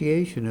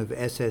initiation of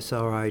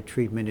SSRI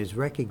treatment is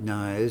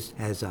recognized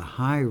as a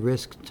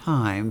high-risk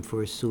time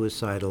for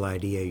suicidal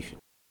ideation.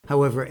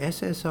 However,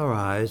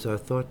 SSRIs are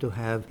thought to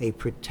have a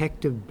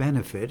protective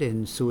benefit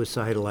in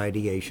suicidal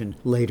ideation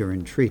later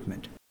in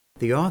treatment.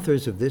 The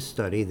authors of this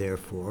study,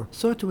 therefore,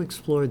 sought to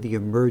explore the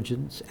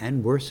emergence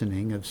and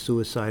worsening of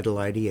suicidal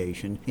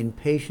ideation in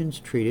patients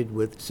treated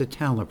with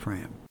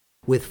citalopram.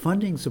 With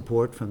funding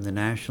support from the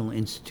National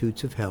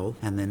Institutes of Health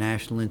and the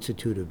National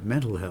Institute of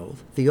Mental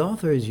Health, the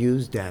authors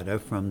used data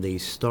from the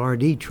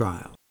STAR*D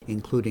trial,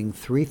 including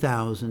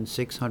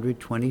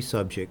 3,620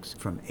 subjects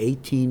from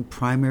 18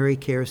 primary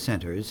care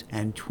centers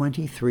and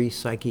 23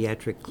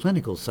 psychiatric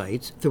clinical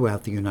sites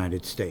throughout the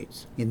United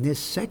States. In this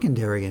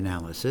secondary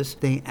analysis,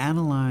 they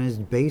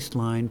analyzed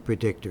baseline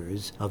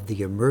predictors of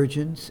the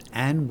emergence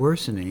and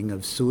worsening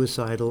of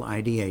suicidal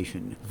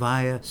ideation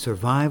via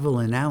survival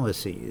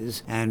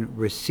analyses and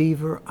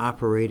receiver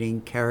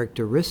operating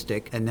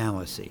characteristic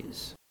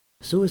analyses.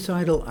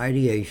 Suicidal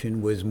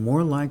ideation was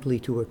more likely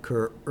to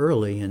occur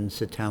early in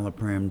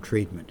citalopram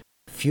treatment.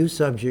 Few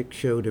subjects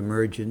showed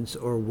emergence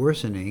or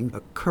worsening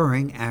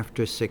occurring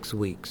after 6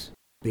 weeks.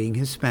 Being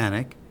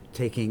Hispanic,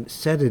 taking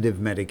sedative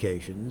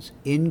medications,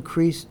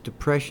 increased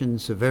depression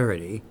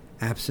severity,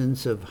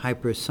 absence of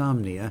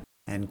hypersomnia,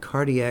 and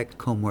cardiac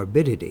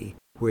comorbidity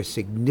were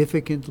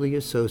significantly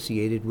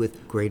associated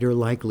with greater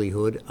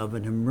likelihood of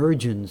an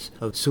emergence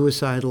of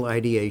suicidal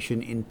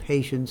ideation in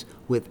patients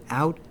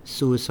without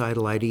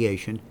suicidal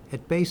ideation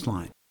at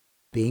baseline.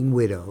 Being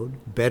widowed,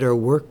 better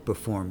work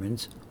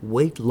performance,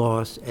 weight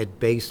loss at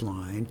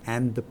baseline,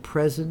 and the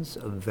presence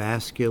of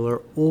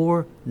vascular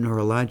or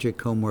neurologic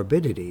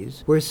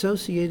comorbidities were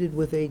associated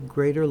with a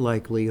greater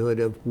likelihood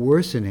of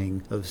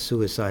worsening of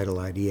suicidal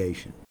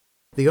ideation.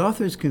 The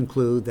authors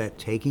conclude that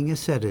taking a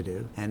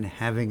sedative and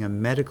having a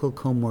medical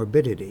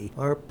comorbidity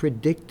are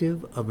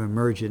predictive of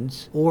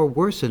emergence or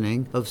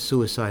worsening of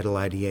suicidal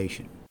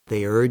ideation.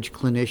 They urge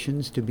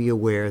clinicians to be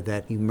aware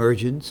that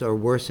emergence or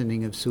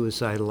worsening of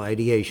suicidal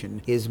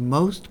ideation is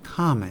most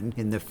common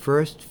in the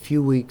first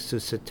few weeks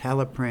of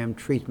citalopram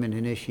treatment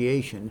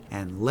initiation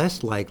and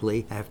less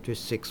likely after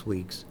 6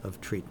 weeks of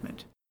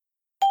treatment.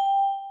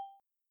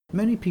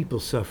 Many people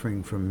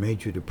suffering from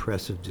major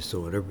depressive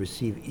disorder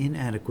receive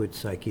inadequate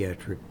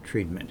psychiatric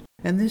treatment,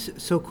 and this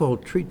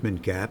so-called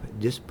treatment gap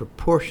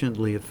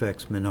disproportionately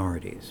affects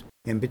minorities.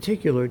 In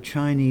particular,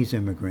 Chinese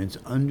immigrants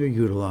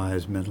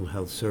underutilize mental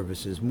health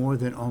services more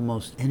than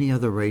almost any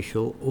other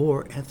racial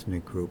or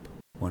ethnic group.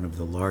 One of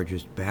the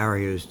largest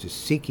barriers to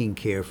seeking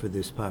care for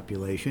this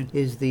population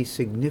is the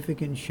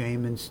significant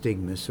shame and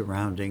stigma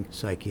surrounding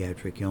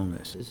psychiatric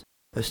illnesses.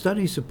 A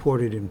study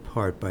supported in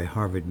part by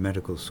Harvard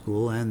Medical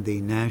School and the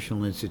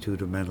National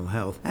Institute of Mental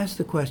Health asked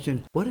the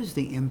question, what is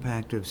the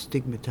impact of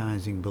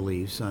stigmatizing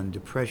beliefs on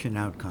depression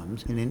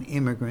outcomes in an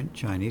immigrant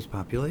Chinese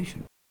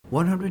population?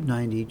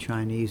 190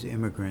 Chinese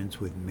immigrants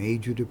with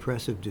major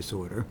depressive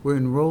disorder were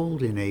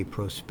enrolled in a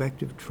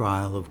prospective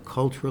trial of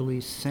culturally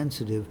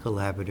sensitive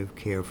collaborative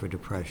care for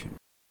depression.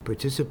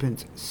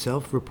 Participants'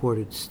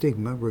 self-reported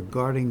stigma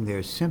regarding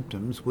their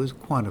symptoms was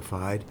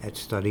quantified at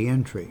study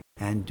entry,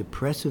 and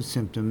depressive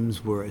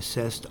symptoms were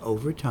assessed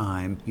over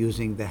time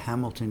using the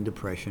Hamilton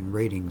Depression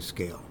Rating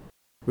Scale.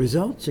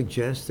 Results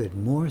suggest that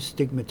more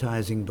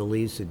stigmatizing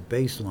beliefs at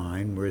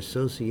baseline were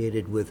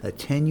associated with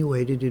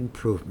attenuated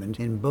improvement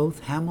in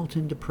both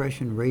Hamilton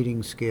Depression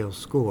Rating Scale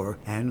score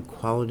and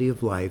quality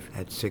of life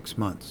at 6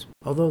 months.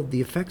 Although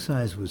the effect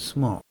size was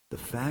small, the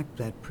fact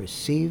that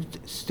perceived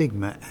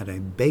stigma at a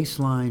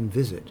baseline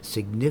visit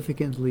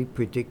significantly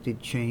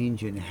predicted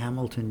change in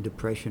Hamilton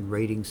Depression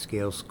Rating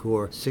Scale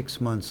score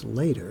 6 months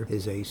later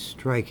is a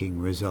striking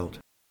result.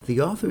 The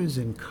authors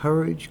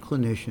encourage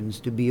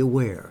clinicians to be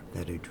aware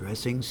that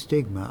addressing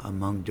stigma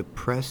among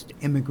depressed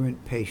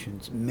immigrant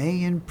patients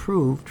may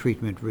improve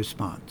treatment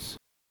response.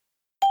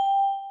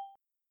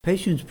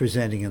 Patients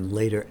presenting in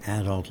later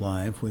adult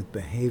life with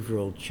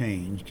behavioral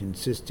change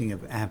consisting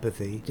of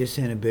apathy,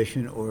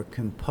 disinhibition, or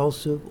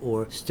compulsive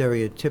or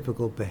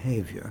stereotypical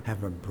behavior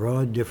have a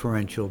broad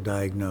differential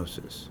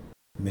diagnosis.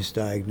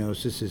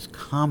 Misdiagnosis is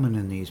common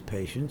in these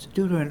patients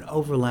due to an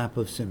overlap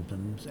of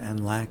symptoms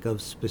and lack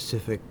of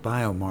specific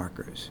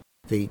biomarkers.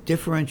 The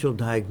differential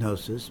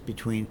diagnosis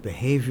between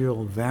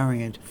behavioral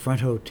variant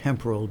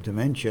frontotemporal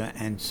dementia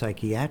and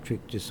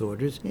psychiatric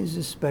disorders is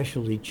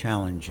especially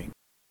challenging.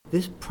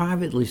 This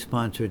privately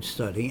sponsored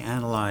study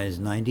analyzed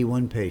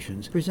 91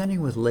 patients presenting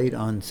with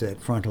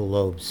late-onset frontal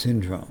lobe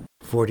syndrome.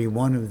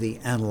 41 of the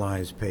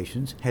analyzed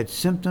patients had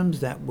symptoms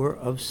that were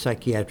of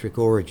psychiatric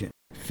origin.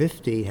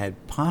 50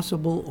 had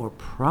possible or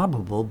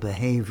probable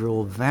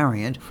behavioral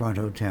variant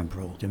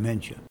frontotemporal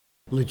dementia.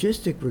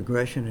 Logistic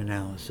regression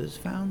analysis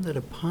found that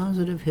a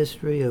positive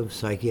history of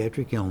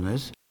psychiatric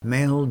illness,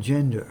 male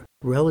gender,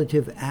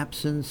 relative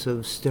absence of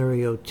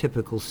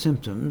stereotypical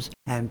symptoms,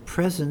 and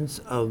presence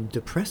of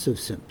depressive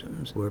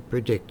symptoms were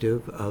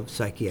predictive of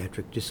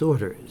psychiatric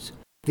disorders.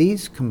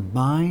 These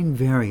combined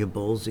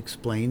variables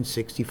explain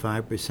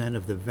 65%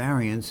 of the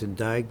variance in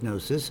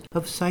diagnosis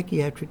of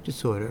psychiatric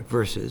disorder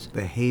versus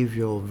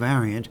behavioral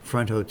variant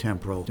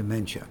frontotemporal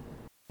dementia.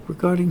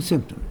 Regarding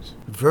symptoms,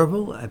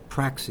 verbal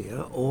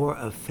apraxia or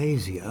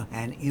aphasia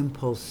and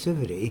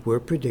impulsivity were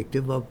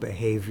predictive of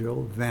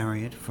behavioral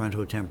variant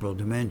frontotemporal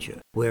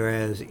dementia,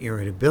 whereas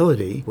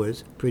irritability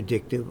was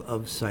predictive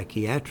of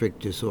psychiatric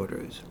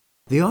disorders.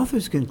 The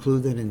authors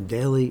conclude that in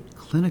daily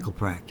clinical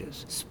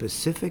practice,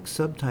 specific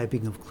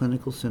subtyping of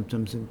clinical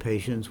symptoms in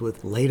patients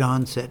with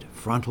late-onset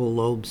frontal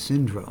lobe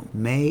syndrome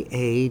may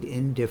aid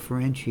in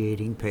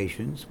differentiating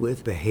patients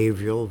with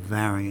behavioral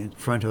variant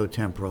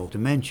frontotemporal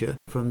dementia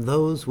from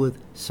those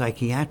with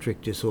psychiatric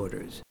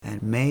disorders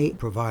and may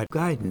provide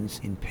guidance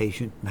in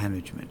patient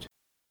management.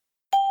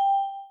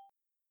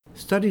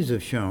 Studies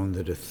have shown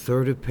that a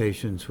third of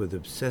patients with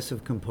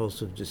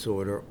obsessive-compulsive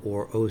disorder,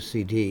 or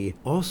OCD,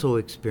 also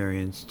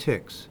experience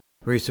tics.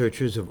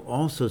 Researchers have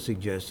also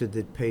suggested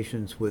that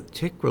patients with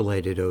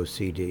tic-related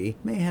OCD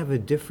may have a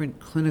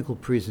different clinical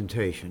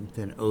presentation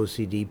than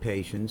OCD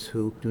patients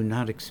who do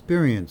not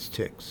experience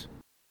tics.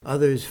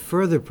 Others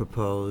further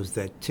propose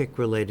that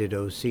tic-related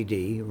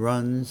OCD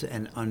runs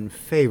an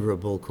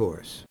unfavorable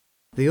course.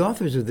 The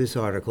authors of this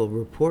article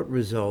report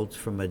results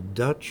from a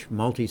Dutch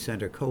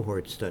multi-center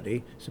cohort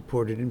study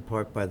supported in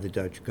part by the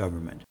Dutch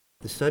government.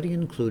 The study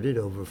included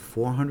over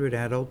 400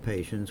 adult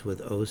patients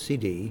with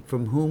OCD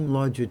from whom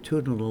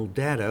longitudinal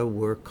data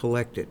were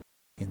collected.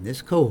 In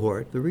this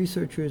cohort, the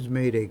researchers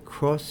made a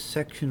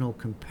cross-sectional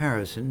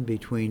comparison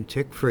between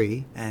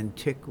tic-free and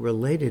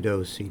tic-related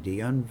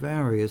OCD on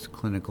various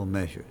clinical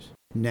measures.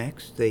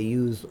 Next, they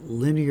used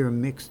linear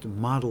mixed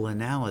model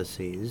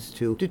analyses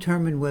to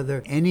determine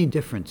whether any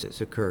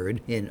differences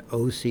occurred in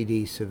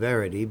OCD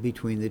severity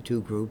between the two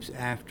groups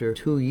after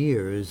 2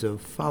 years of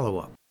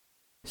follow-up.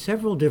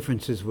 Several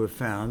differences were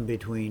found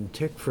between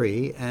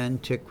tic-free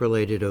and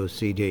tic-related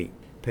OCD.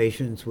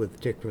 Patients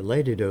with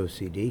tic-related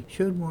OCD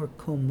showed more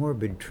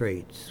comorbid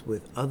traits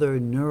with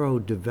other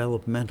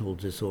neurodevelopmental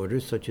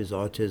disorders such as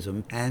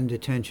autism and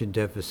attention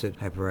deficit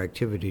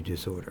hyperactivity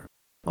disorder.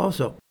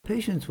 Also,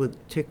 patients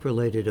with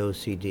tic-related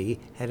OCD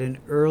had an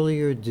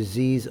earlier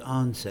disease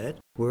onset,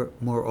 were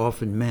more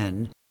often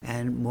men,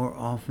 and more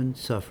often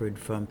suffered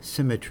from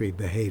symmetry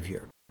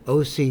behavior.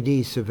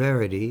 OCD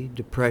severity,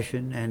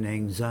 depression, and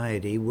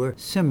anxiety were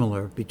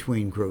similar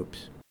between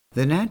groups.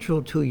 The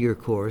natural 2-year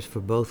course for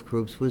both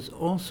groups was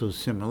also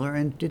similar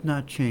and did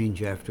not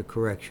change after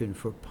correction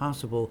for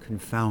possible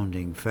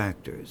confounding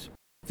factors.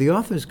 The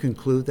authors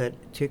conclude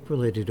that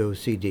tic-related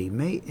OCD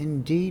may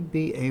indeed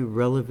be a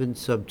relevant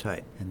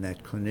subtype and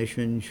that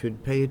clinicians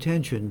should pay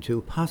attention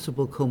to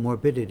possible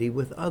comorbidity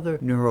with other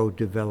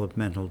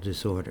neurodevelopmental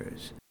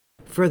disorders.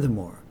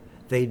 Furthermore,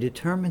 they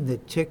determined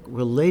that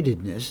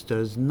tic-relatedness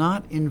does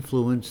not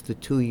influence the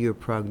 2-year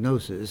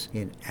prognosis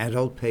in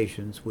adult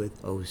patients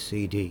with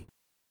OCD.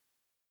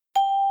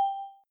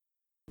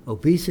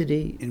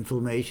 Obesity,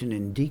 inflammation,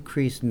 and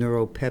decreased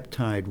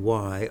neuropeptide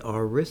Y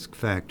are risk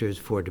factors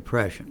for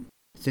depression.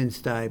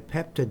 Since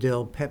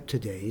dipeptidyl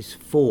peptidase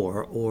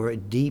 4, or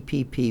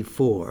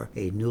DPP4,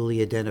 a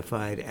newly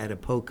identified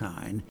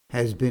adipokine,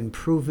 has been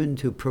proven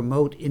to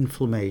promote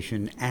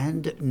inflammation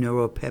and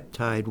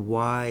neuropeptide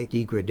Y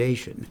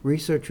degradation,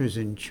 researchers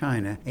in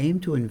China aim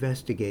to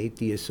investigate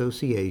the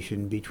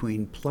association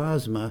between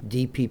plasma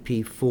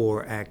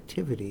DPP4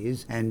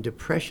 activities and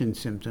depression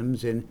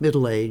symptoms in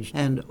middle-aged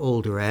and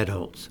older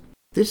adults.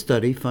 This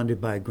study, funded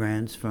by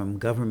grants from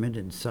government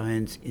and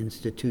science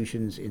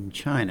institutions in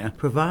China,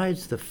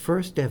 provides the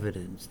first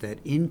evidence that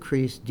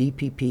increased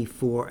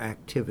DPP4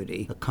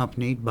 activity,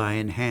 accompanied by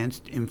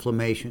enhanced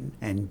inflammation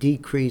and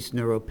decreased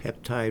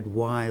neuropeptide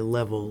Y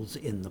levels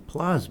in the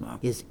plasma,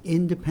 is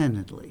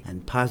independently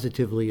and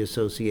positively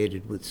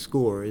associated with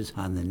scores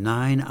on the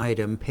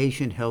 9-item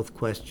patient health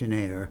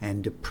questionnaire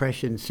and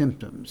depression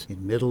symptoms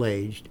in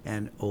middle-aged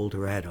and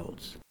older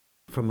adults.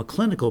 From a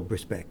clinical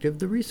perspective,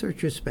 the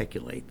researchers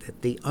speculate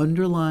that the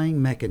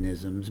underlying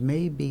mechanisms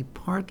may be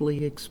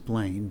partly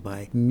explained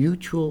by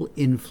mutual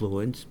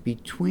influence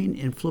between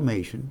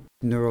inflammation,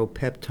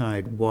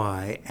 neuropeptide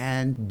Y,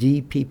 and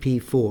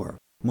DPP-4.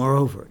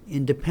 Moreover,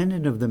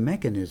 independent of the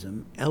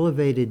mechanism,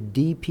 elevated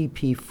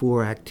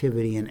DPP-4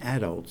 activity in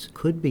adults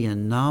could be a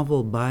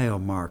novel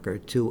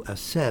biomarker to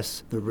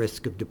assess the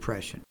risk of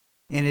depression.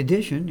 In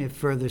addition, if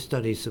further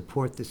studies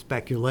support the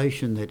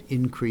speculation that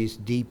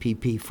increased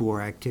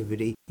DPP-4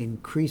 activity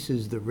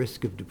increases the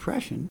risk of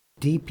depression,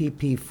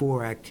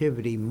 DPP-4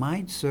 activity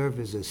might serve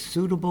as a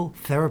suitable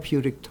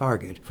therapeutic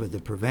target for the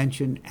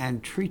prevention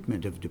and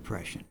treatment of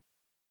depression.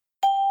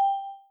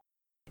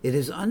 It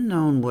is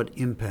unknown what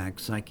impact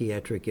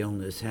psychiatric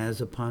illness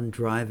has upon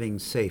driving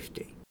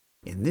safety.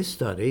 In this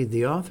study,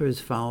 the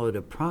authors followed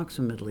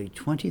approximately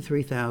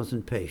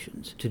 23,000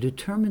 patients to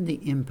determine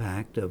the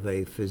impact of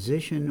a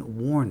physician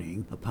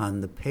warning upon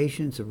the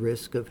patient's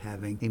risk of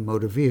having a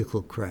motor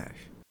vehicle crash.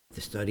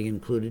 The study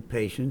included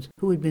patients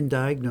who had been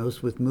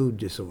diagnosed with mood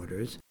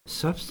disorders,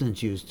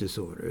 substance use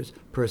disorders,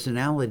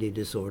 personality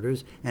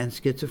disorders, and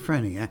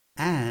schizophrenia,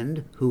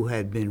 and who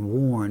had been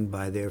warned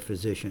by their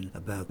physician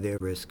about their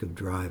risk of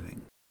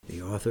driving.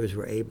 The authors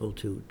were able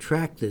to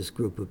track this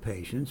group of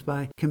patients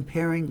by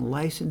comparing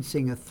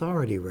licensing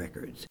authority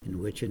records in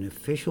which an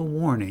official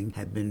warning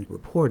had been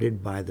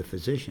reported by the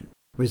physician.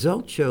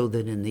 Results show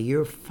that in the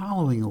year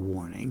following a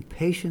warning,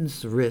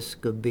 patients'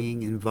 risk of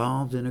being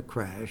involved in a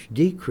crash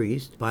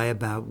decreased by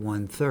about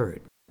 1/3.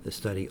 The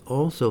study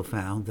also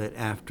found that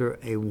after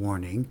a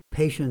warning,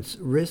 patients'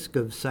 risk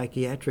of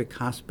psychiatric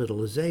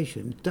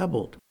hospitalization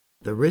doubled.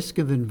 The risk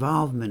of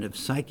involvement of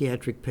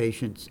psychiatric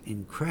patients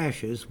in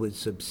crashes was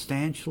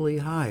substantially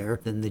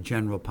higher than the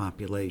general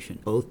population,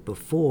 both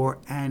before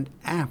and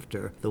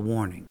after the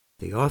warning.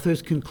 The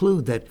authors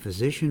conclude that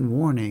physician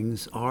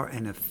warnings are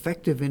an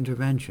effective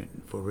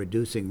intervention for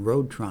reducing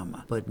road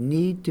trauma, but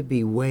need to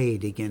be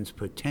weighed against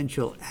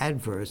potential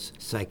adverse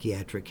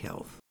psychiatric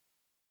health.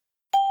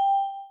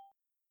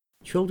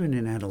 Children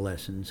and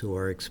adolescents who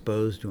are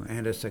exposed to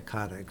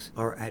antipsychotics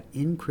are at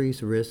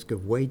increased risk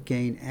of weight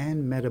gain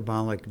and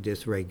metabolic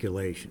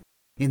dysregulation.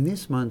 In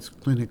this month's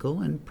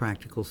Clinical and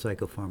Practical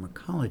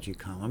Psychopharmacology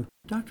column,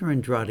 Dr.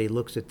 Andrade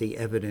looks at the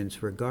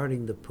evidence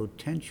regarding the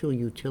potential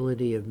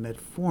utility of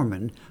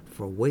metformin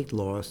for weight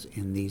loss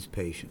in these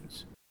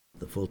patients.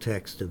 The full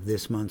text of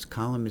this month's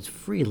column is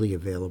freely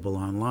available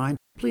online.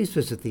 Please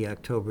visit the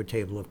October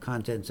table of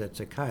contents at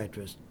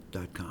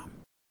psychiatrist.com.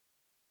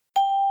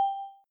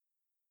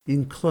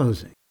 In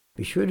closing,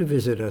 be sure to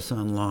visit us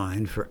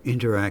online for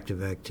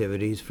interactive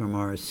activities from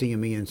our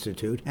CME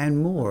Institute and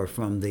more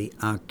from the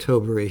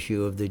October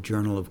issue of the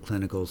Journal of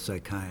Clinical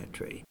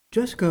Psychiatry.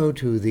 Just go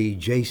to the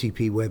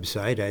JCP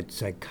website at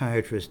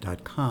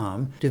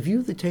psychiatrist.com to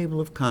view the table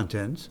of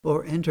contents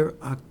or enter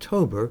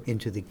October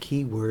into the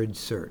keyword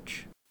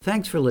search.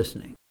 Thanks for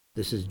listening.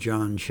 This is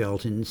John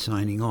Shelton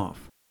signing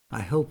off. I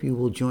hope you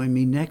will join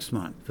me next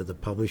month for the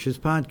Publishers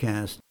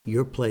Podcast,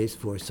 your place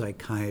for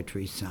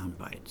psychiatry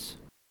soundbites.